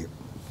ഡിസ്ട്രിബ്യൂട്ട് ചെയ്യും.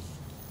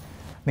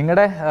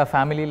 നിങ്ങളുടെ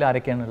ഫാമിലിയിൽ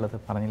ആരൊക്കെയാണ് ഉള്ളത്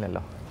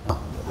പറഞ്ഞില്ലല്ലോ?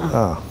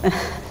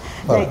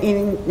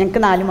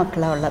 ഞങ്ങൾക്ക് 4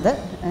 മക്കളാണ് ഉള്ളത്.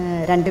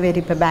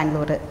 രണ്ടുപേരും ഇപ്പോൾ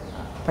ബാംഗ്ലൂർ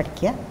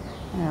പഠിക്കുക.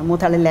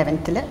 മൂത്താൾ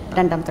 11th,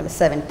 രണ്ടാമത്തെ ആൾ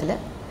 7th.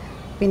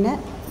 പിന്നെ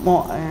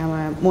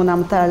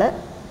മൂന്നാമത്തെ ആൾ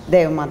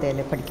ദേവമാതയിൽ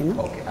പഠിക്കുന്നു.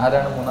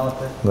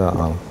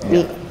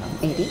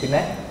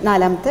 പിന്നെ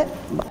നാലാമത്തെ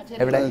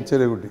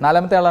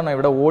നാലാമത്തെ ആളാണോ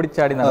ഇവിടെ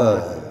ഓടിച്ചാടി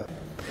നടന്നത്?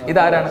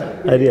 ഇതാരാണ്?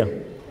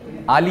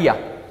 ആലിയ.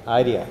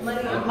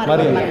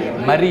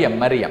 മറിയം.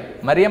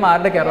 മറിയം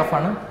ആരുടെ കെയർ ഓഫ്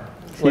ആണ്?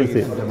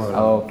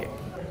 ഓക്കെ.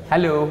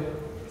 ഹലോ,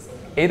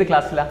 ഏത്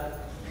ക്ലാസ്സിലാ?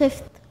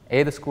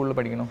 ഏത് സ്കൂളിൽ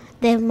പഠിക്കുന്നു?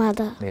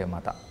 ദേവമാത.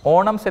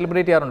 ഓണം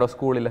സെലിബ്രേറ്റ് ചെയ്യാറുണ്ടോ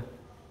സ്കൂളിൽ?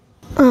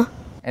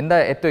 എന്താ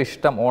ഏറ്റവും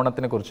ഇഷ്ടം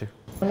ഓണത്തിനെ കുറിച്ച്?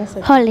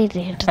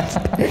 ഹോളിഡേ.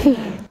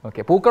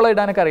 ഓക്കെ. പൂക്കളം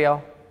ഇടാനൊക്കെ അറിയാവോ?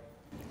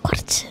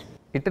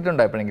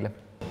 ഇട്ടിട്ടുണ്ടോ എപ്പോഴെങ്കിലും?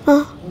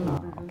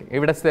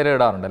 ഇവിടെ സ്ഥിരം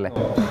ഇടാറുണ്ടല്ലേ.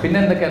 പിന്നെ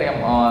എന്തൊക്കെ അറിയാം?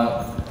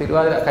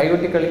 തിരുവാതിര,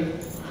 കൈകൊട്ടിക്കളി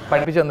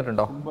പഠിപ്പിച്ചു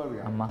തന്നിട്ടുണ്ടോ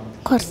അമ്മ?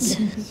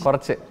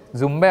 കുറച്ച്.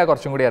 സുംബയാ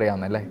കുറച്ചും കൂടി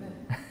അറിയാവുന്നല്ലേ.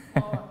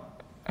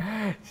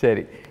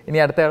 ശരി. ഇനി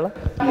അടുത്തയാള്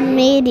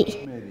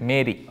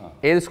മേരി.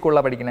 ഏത്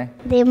സ്കൂളിലാണ് പഠിക്കണേ?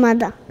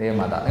 ദേവമാത.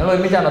 നിങ്ങൾ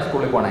ഒരുമിച്ചാണോ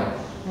സ്കൂളിൽ പോണേ?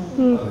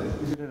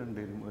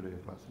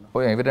 ഓ,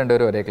 ഇവർ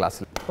രണ്ടുപേരും ഒരേ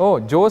ക്ലാസ്സിൽ. ഓ,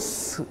 ജോസ്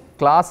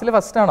ക്ലാസ്സിൽ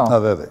ഫസ്റ്റ് ആണോ?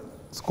 അതെ.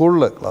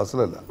 സ്കൂളിൽ,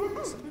 ക്ലാസ്സിലല്ല.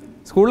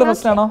 സ്കൂളിൽ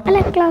ഫസ്റ്റ് ആണോ?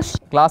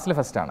 ക്ലാസ്സിൽ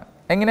ഫസ്റ്റ് ആണ്.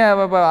 എങ്ങനെയാ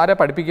ആരാ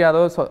പഠിപ്പിക്കുക?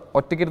 അതോ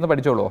ഒറ്റയ്ക്കിരുന്ന്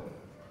പഠിച്ചോളൂ?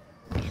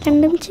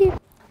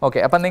 ഓക്കെ.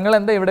 അപ്പം നിങ്ങൾ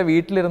എന്താ ഇവിടെ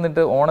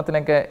വീട്ടിലിരുന്നിട്ട്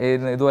ഓണത്തിനൊക്കെ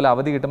ഇതുപോലെ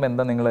അവധി കിട്ടുമ്പോൾ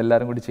എന്താ നിങ്ങൾ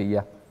എല്ലാവരും കൂടി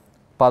ചെയ്യുക?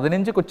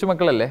 15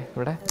 കൊച്ചുമക്കളല്ലേ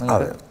ഇവിടെ?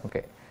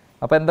 ഓക്കെ.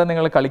 അപ്പോൾ എന്താ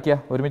നിങ്ങൾ കളിക്കുക?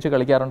 ഒരുമിച്ച്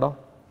കളിക്കാറുണ്ടോ?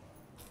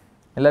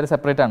 എല്ലാവരും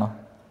സെപ്പറേറ്റ് ആണോ?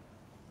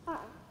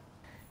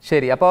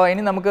 ശരി. അപ്പോൾ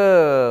ഇനി നമുക്ക്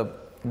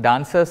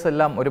ഡാൻസേഴ്സ്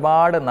എല്ലാം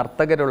ഒരുപാട്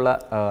നർത്തകരുള്ള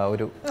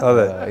ഒരു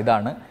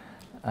ഇതാണ്.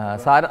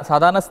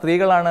 സാധാരണ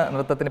സ്ത്രീകളാണ്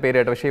നൃത്തത്തിന് പേര്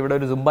കേട്ടത്. പക്ഷേ ഇവിടെ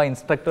ഒരു സുംബ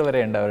ഇൻസ്ട്രക്ടർ വരെ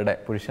ഉണ്ട് അവരുടെ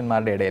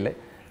പുരുഷന്മാരുടെ ഇടയിൽ.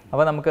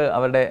 അപ്പോൾ നമുക്ക്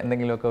അവരുടെ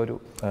എന്തെങ്കിലുമൊക്കെ ഒരു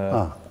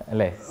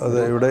അല്ലേ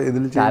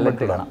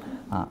ടാലന്റ് കാണാം.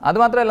 അത്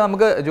മാത്രമല്ല,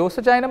 നമുക്ക് ജോസ്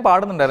ചായനും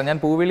പാടുന്നുണ്ടായിരുന്നു. ഞാൻ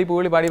പൂവിളി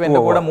പാടിയപ്പോൾ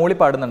എൻ്റെ കൂടെ മൂളി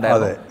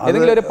പാടുന്നുണ്ടായിരുന്നു.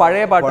 ഏതെങ്കിലും ഒരു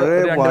പഴയ പാട്ട്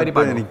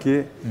എനിക്ക്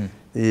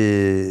ഈ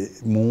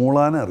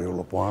മൂളാനേ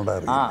അറിയുള്ളൂ,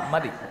 പാടാറില്ല.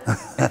 മതി.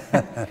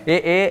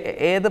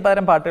 ഏത്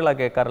തരം പാട്ടുകളാണ്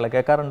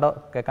കേൾക്കാറുണ്ടോ?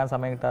 കേൾക്കാൻ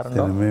സമയം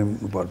കിട്ടാറുണ്ടോ?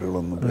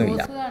 പാട്ടുകളൊന്നും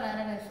ഇല്ല.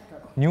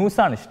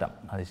 ന്യൂസാണ് ഇഷ്ടം.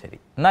 അത് ശരി.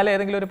 എന്നാലും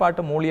ഏതെങ്കിലും ഒരു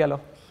പാട്ട് മൂളിയാലോ?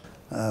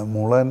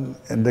 മൂളാൻ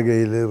എൻ്റെ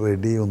കയ്യിൽ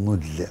റെഡി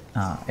ഒന്നുമില്ല.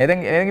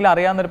 ഏതെങ്കിലും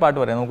അറിയാവുന്നൊരു പാട്ട്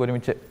പറയാം, നമുക്ക്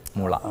ഒരുമിച്ച്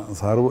മൂളാം.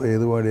 സാറ്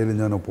ഏത് പാടിയാലും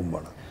ഞാൻ ഒപ്പം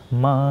പാടാം.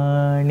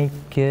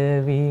 മാണിക്യ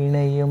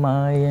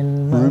വീണയുമായ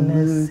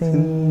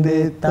മനസ്സിന്റെ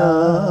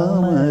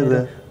താമര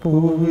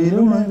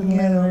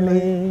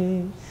പൂവിലുണങ്ങളേ.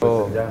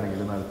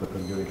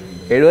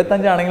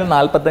 75 ആണെങ്കിലും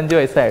 45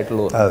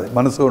 വയസ്സായിട്ടുള്ളൂ. അതെ,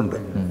 മനസ്സുകൊണ്ട്.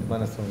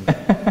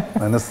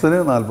 മനസ്സിന്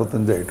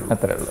 45 ആയിട്ടുള്ളൂ.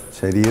 അത്രേ ഉള്ളൂ.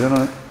 ശരീരം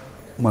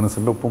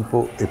മനസ്സിൻ്റെ ഒപ്പം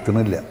ഇപ്പോൾ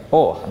എത്തണില്ല.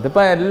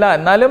 അതിപ്പോൾ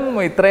എന്നാലും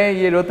ഇത്രയും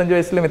ഈ 75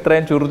 വയസ്സിലും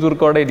ഇത്രയും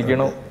ചുറുചുറുക്കോടെ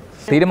ഇരിക്കണു.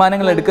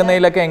 തീരുമാനങ്ങൾ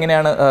എടുക്കുന്നതിലൊക്കെ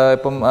എങ്ങനെയാണ്?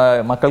 ഇപ്പം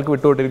മക്കൾക്ക്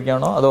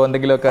വിട്ടുകൊണ്ടിരിക്കുകയാണോ? അതോ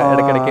എന്തെങ്കിലുമൊക്കെ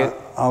ഇടയ്ക്കിടയ്ക്ക്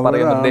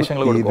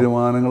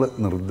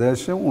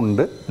നിർദ്ദേശം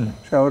ഉണ്ട്.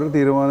 പക്ഷെ അവരുടെ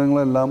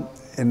തീരുമാനങ്ങളെല്ലാം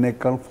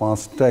എന്നേക്കാൾ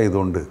ഫാസ്റ്റ്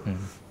ആയതുകൊണ്ട്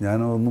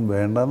ഞാനതൊന്നും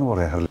വേണ്ടെന്ന്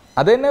പറയാറില്ല.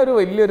 അത് തന്നെ ഒരു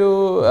വലിയൊരു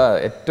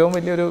ഏറ്റവും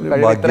വലിയൊരു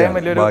ഇത്രയും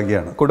വലിയൊരു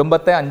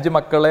കുടുംബത്തെ 5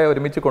 മക്കളെ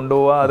ഒരുമിച്ച്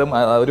കൊണ്ടുപോവുക, അതും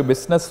ഒരു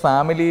ബിസിനസ്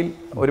ഫാമിലിയിൽ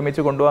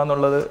ഒരുമിച്ച് കൊണ്ടുപോകുക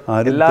എന്നുള്ളത്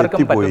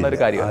എല്ലാവർക്കും പറ്റുന്ന ഒരു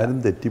കാര്യമാണ്. ആരും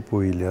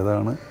തെറ്റിപ്പോയില്ല.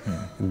 അതാണ്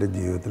എൻ്റെ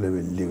ജീവിതത്തിലെ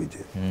വലിയ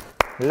വിജയം.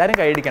 എല്ലാവരും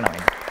കൈയടിക്കണം.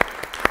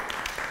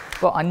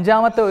 ഇപ്പോൾ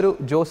 5ാമത്തെ ഒരു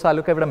ജോസ്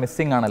ആലുക്ക ഇവിടെ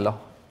മിസ്സിംഗ് ആണല്ലോ,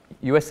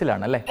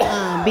 US-ലാണ്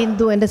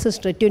ബിന്ദു, എൻ്റെ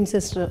സിസ്റ്റർ, ട്വിൻ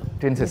സിസ്റ്റർ.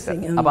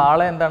 അപ്പോൾ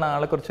ആളെ എന്താണ്,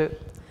 ആളെ കുറിച്ച്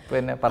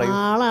പിന്നെ പറയൂ.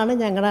 ആളാണ്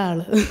ഞങ്ങളുടെ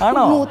ആള്.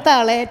 ആണോ? മൂത്ത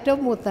ആള്, ഏറ്റവും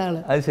മൂത്ത ആള്.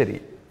 അത് ശരി.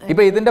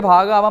 ഇപ്പൊ ഇതിന്റെ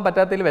ഭാഗമാവാൻ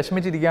പറ്റാത്തതിൽ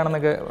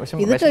വിഷമിച്ചിരിക്കുകയാണെന്നൊക്കെ.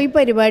 ഈ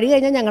പരിപാടി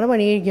കഴിഞ്ഞാൽ ഞങ്ങളുടെ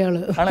പണി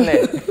കഴിക്കാള് ആണല്ലേ?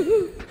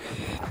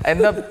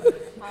 എന്താ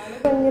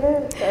ഭയങ്കര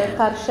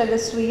കർഷക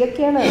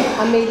സ്ത്രീയൊക്കെയാണ്.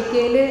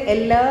 അമേരിക്കയില്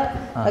എല്ലാ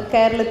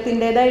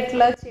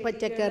കേരളത്തിൻ്റെതായിട്ടുള്ള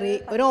പച്ചക്കറി,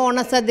 ഒരു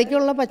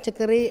ഓണസദ്യക്കുള്ള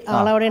പച്ചക്കറി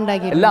ആളവിടെ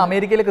ഉണ്ടാക്കി. എല്ലാം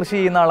അമേരിക്കയിൽ കൃഷി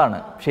ചെയ്യുന്ന ആളാണ്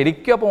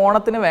ശരിക്കും. അപ്പോൾ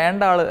ഓണത്തിന്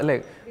വേണ്ട ആള് അല്ലേ?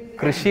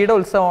 കൃഷിയുടെ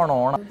ഉത്സവമാണ്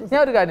ഓണം. ഞാൻ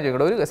ഒരു കാര്യം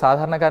ചോദിക്കട്ടെ, ഒരു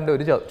സാധാരണക്കാരൻ്റെ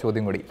ഒരു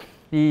ചോദ്യം കൂടി.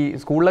 ഈ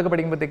സ്കൂളിലൊക്കെ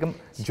പഠിക്കുമ്പോഴത്തേക്കും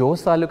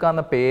ജോസ് ആലുക്ക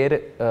എന്ന പേര്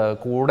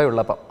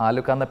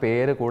ആലുക്ക എന്ന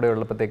പേര് കൂടെ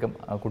ഉള്ളപ്പോഴത്തേക്കും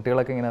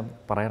കുട്ടികളൊക്കെ ഇങ്ങനെ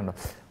പറയാറുണ്ടോ,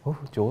 ഓ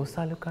ജോസ്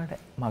ആലുക്കയുടെ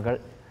മകൾ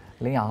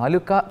അല്ലെങ്കിൽ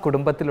ആലുക്ക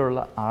കുടുംബത്തിലുള്ള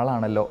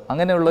ആളാണല്ലോ,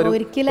 അങ്ങനെയുള്ളൊരു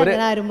ഒരു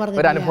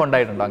അനുഭവം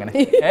ഉണ്ടായിട്ടുണ്ടോ?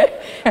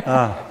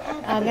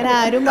 അങ്ങനെ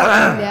ആരും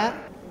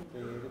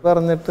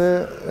പറഞ്ഞിട്ട്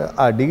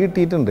അടി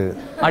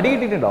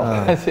കിട്ടിയിട്ടുണ്ടോ?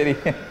 ശരി.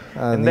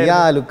 നീ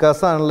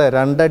ആലുക്കാസ് ആണല്ലേ,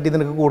 2 അടി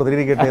നിനക്ക് കൂടുതൽ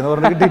ഇരിക്കട്ടെ എന്ന്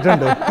പറഞ്ഞ്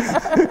കിട്ടിയിട്ടുണ്ട്.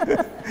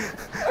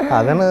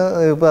 അതാണ്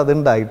ഇപ്പൊ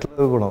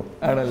അതുണ്ടായിട്ടുള്ള ഗുണം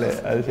ആണല്ലേ?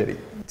 അത് ശരി.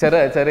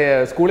 ചെറിയ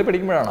സ്കൂളിൽ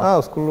പഠിക്കുമ്പോഴാണോ?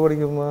 സ്കൂളിൽ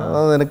പഠിക്കുമ്പോ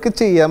നിനക്ക്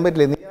ചെയ്യാൻ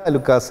പറ്റില്ല, നീ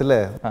ആലുക്കാസിലെ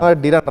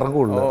അടി 2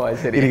 കൂടുതൽ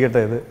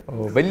ഇരിക്കട്ടെ. ഇത്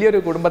വലിയൊരു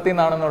കുടുംബത്തിൽ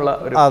നിന്നാണെന്നുള്ള.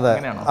 അതെ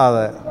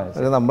അതെ,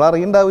 നമ്മൾ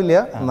അറിയണ്ടാവില്ല.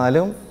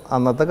 എന്നാലും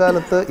അന്നത്തെ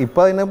കാലത്ത് ഇപ്പൊ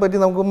അതിനെ പറ്റി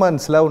നമുക്ക്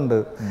മനസ്സിലാവുന്നുണ്ട്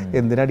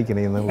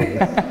എന്തിനടിക്കണേന്ന്.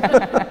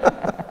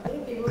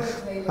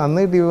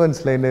 അന്ന് കിട്ടിയ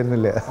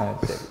മനസ്സിലായിട്ടുണ്ടായിരുന്നില്ല.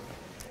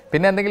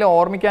 പിന്നെ എന്തെങ്കിലും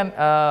ഓർമ്മിക്കാൻ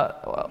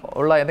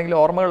ഉള്ള എന്തെങ്കിലും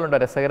ഓർമ്മകളുണ്ടോ?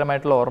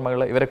 രസകരമായിട്ടുള്ള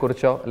ഓർമ്മകൾ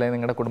ഇവരെക്കുറിച്ചോ അല്ലെങ്കിൽ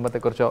നിങ്ങളുടെ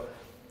കുടുംബത്തെക്കുറിച്ചോ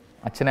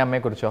അച്ഛനെ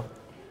അമ്മയെക്കുറിച്ചോ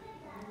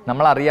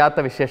നമ്മളറിയാത്ത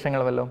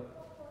വിശേഷങ്ങൾ വല്ലതും?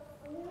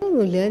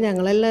 ഒന്നുമില്ല.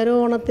 ഞങ്ങളെല്ലാവരും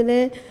ഓണത്തിന്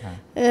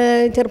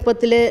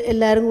ചെറുപ്പത്തിൽ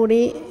എല്ലാവരും കൂടി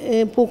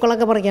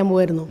പൂക്കളൊക്കെ പറിക്കാൻ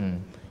പോകുമായിരുന്നു.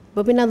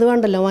 ഇപ്പോൾ പിന്നെ അത്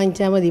വേണ്ടല്ലോ,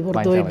 വാങ്ങിച്ചാൽ മതി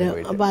പുറത്ത് പോയിട്ട്.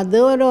 അപ്പോൾ അത്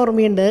ഒരു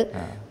ഓർമ്മയുണ്ട്.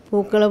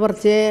 പൂക്കൾ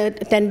കുറച്ച്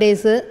 10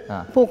 days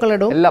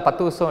പൂക്കളിടും,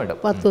 10 ദിവസം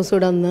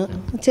ഇടും. ഒന്ന്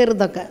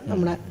ചെറുതൊക്കെ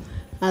നമ്മുടെ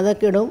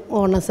അതൊക്കെ ഇടും.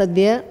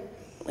 ഓണസദ്യ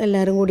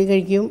എല്ലാവരും കൂടി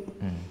കഴിക്കും.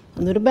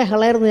 അതൊരു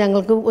ബഹളമായിരുന്നു.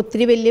 ഞങ്ങൾക്ക്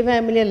ഒത്തിരി വലിയ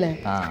ഫാമിലി അല്ലേ,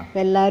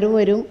 എല്ലാവരും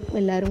വരും,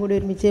 എല്ലാവരും കൂടി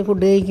ഒരുമിച്ച്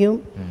ഫുഡ് കഴിക്കും.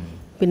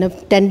 പിന്നെ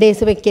 10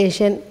 days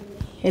വെക്കേഷൻ,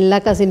 എല്ലാ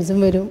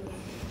കസിൻസും വരും.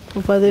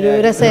 അപ്പോൾ അതൊരു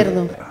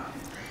രസമായിരുന്നു.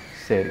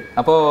 ശരി,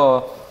 അപ്പോൾ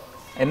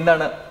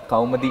എന്താണ്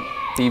കൗമുദി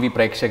TV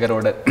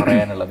പ്രേക്ഷകരോട്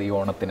പറയാനുള്ളത് ഈ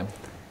ഓണത്തിനും?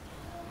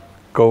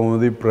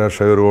 കൗമുദി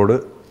പ്രേക്ഷകരോട്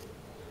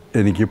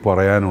എനിക്ക്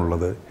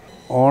പറയാനുള്ളത്,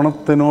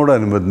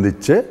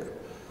 ഓണത്തിനോടനുബന്ധിച്ച്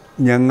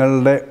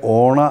ഞങ്ങളുടെ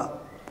ഓണ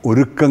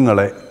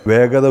ഒരുക്കങ്ങളെ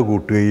വേഗത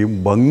കൂട്ടുകയും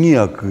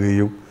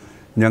ഭംഗിയാക്കുകയും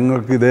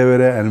ഞങ്ങൾക്ക്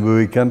ഇതേവരെ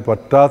അനുഭവിക്കാൻ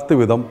പറ്റാത്ത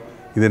വിധം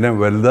ഇതിനെ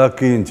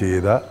വലുതാക്കുകയും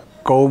ചെയ്ത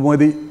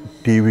കൗമുദി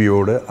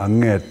TVയോട്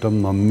അങ്ങേയറ്റം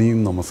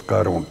നന്ദിയും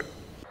നമസ്കാരമുണ്ട്.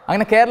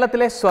 അങ്ങനെ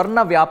കേരളത്തിലെ സ്വർണ്ണ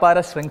വ്യാപാര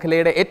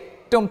ശൃംഖലയുടെ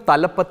ഏറ്റവും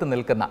തലപ്പത്ത്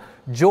നിൽക്കുന്ന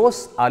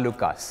Jose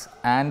Alukkas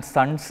and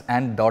sons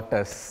and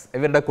daughters,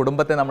 ഇവരുടെ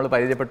കുടുംബത്തെ നമ്മൾ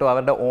പരിചയപ്പെട്ടു.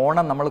 അവരുടെ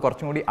ഓണം നമ്മൾ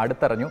കുറച്ചും കൂടി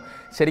അടുത്തറിഞ്ഞു.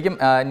 ശരിക്കും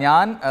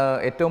ഞാൻ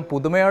ഏറ്റവും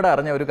പുതുമയോടെ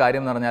അറിഞ്ഞ ഒരു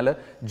കാര്യം എന്ന് പറഞ്ഞാൽ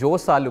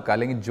ജോസ് ആലുക്ക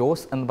അല്ലെങ്കിൽ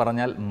ജോസ് എന്ന്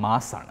പറഞ്ഞാൽ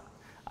മാസാണ്.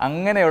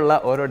 അങ്ങനെയുള്ള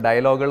ഓരോ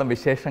ഡയലോഗുകളും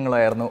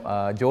വിശേഷങ്ങളുമായിരുന്നു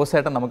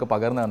ജോസേട്ടൻ നമുക്ക്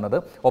പകർന്നു തന്നത്.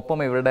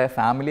 ഒപ്പം ഇവരുടെ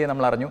ഫാമിലിയെ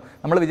നമ്മൾ അറിഞ്ഞു.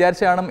 നമ്മൾ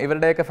വിചാരിച്ച കാണും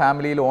ഇവരുടെയൊക്കെ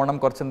ഫാമിലിയിൽ ഓണം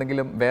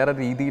കുറച്ചെന്തെങ്കിലും വേറെ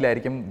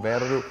രീതിയിലായിരിക്കും,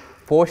 വേറൊരു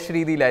പോഷ്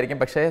രീതിയിലായിരിക്കും.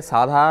 പക്ഷേ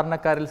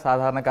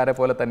സാധാരണക്കാരെ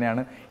പോലെ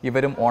തന്നെയാണ്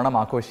ഇവരും ഓണം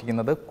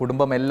ആഘോഷിക്കുന്നത്.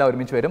 കുടുംബം എല്ലാം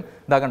ഒരുമിച്ച് വരും.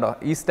 ഇതാ കണ്ടോ,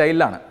 ഈ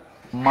സ്റ്റൈലിലാണ്.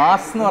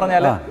 മാസ് എന്ന്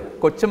പറഞ്ഞാൽ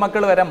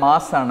കൊച്ചുമക്കൾ വരെ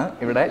മാസാണ്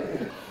ഇവിടെ.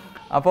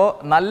 അപ്പോൾ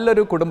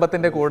നല്ലൊരു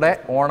കുടുംബത്തിൻ്റെ കൂടെ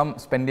ഓണം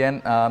സ്പെൻഡ് ചെയ്യാൻ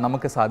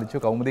നമുക്ക് സാധിച്ചു.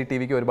 കൗമുദി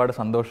TVക്ക് ഒരുപാട്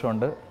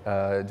സന്തോഷമുണ്ട്.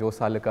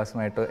 ജോസ്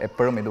ആലുക്കാസുമായിട്ട്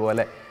എപ്പോഴും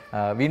ഇതുപോലെ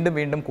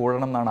വീണ്ടും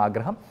കൂടണം എന്നാണ്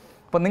ആഗ്രഹം.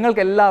 അപ്പോൾ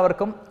നിങ്ങൾക്ക്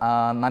എല്ലാവർക്കും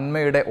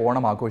നന്മയുടെ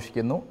ഓണം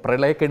ആഘോഷിക്കുന്നു.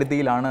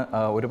 പ്രളയക്കെടുതിയിലാണ്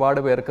ഒരുപാട്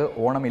പേർക്ക്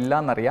ഓണമില്ല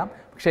എന്നറിയാം.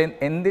 പക്ഷേ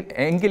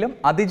എങ്കിലും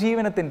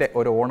അതിജീവനത്തിൻ്റെ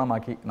ഒരു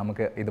ഓണമാക്കി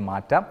നമുക്ക് ഇത്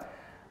മാറ്റാം.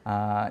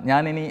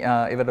 ഞാനിനി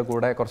ഇവരുടെ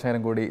കൂടെ കുറച്ചു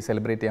നേരം കൂടി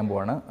സെലിബ്രേറ്റ് ചെയ്യാൻ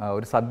പോവാണ്.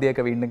 ഒരു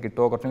സദ്യയൊക്കെ വീണ്ടും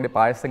കിട്ടുമോ, കുറച്ചും കൂടി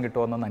പായസം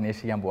കിട്ടുമോ എന്നൊന്ന്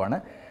അന്വേഷിക്കാൻ പോവാണ്.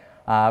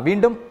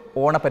 വീണ്ടും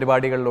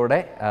ഓണപരിപാടികളിലൂടെ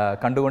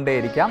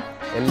കണ്ടുകൊണ്ടേയിരിക്കാം.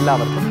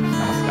 എല്ലാവർക്കും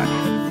നമസ്കാരം.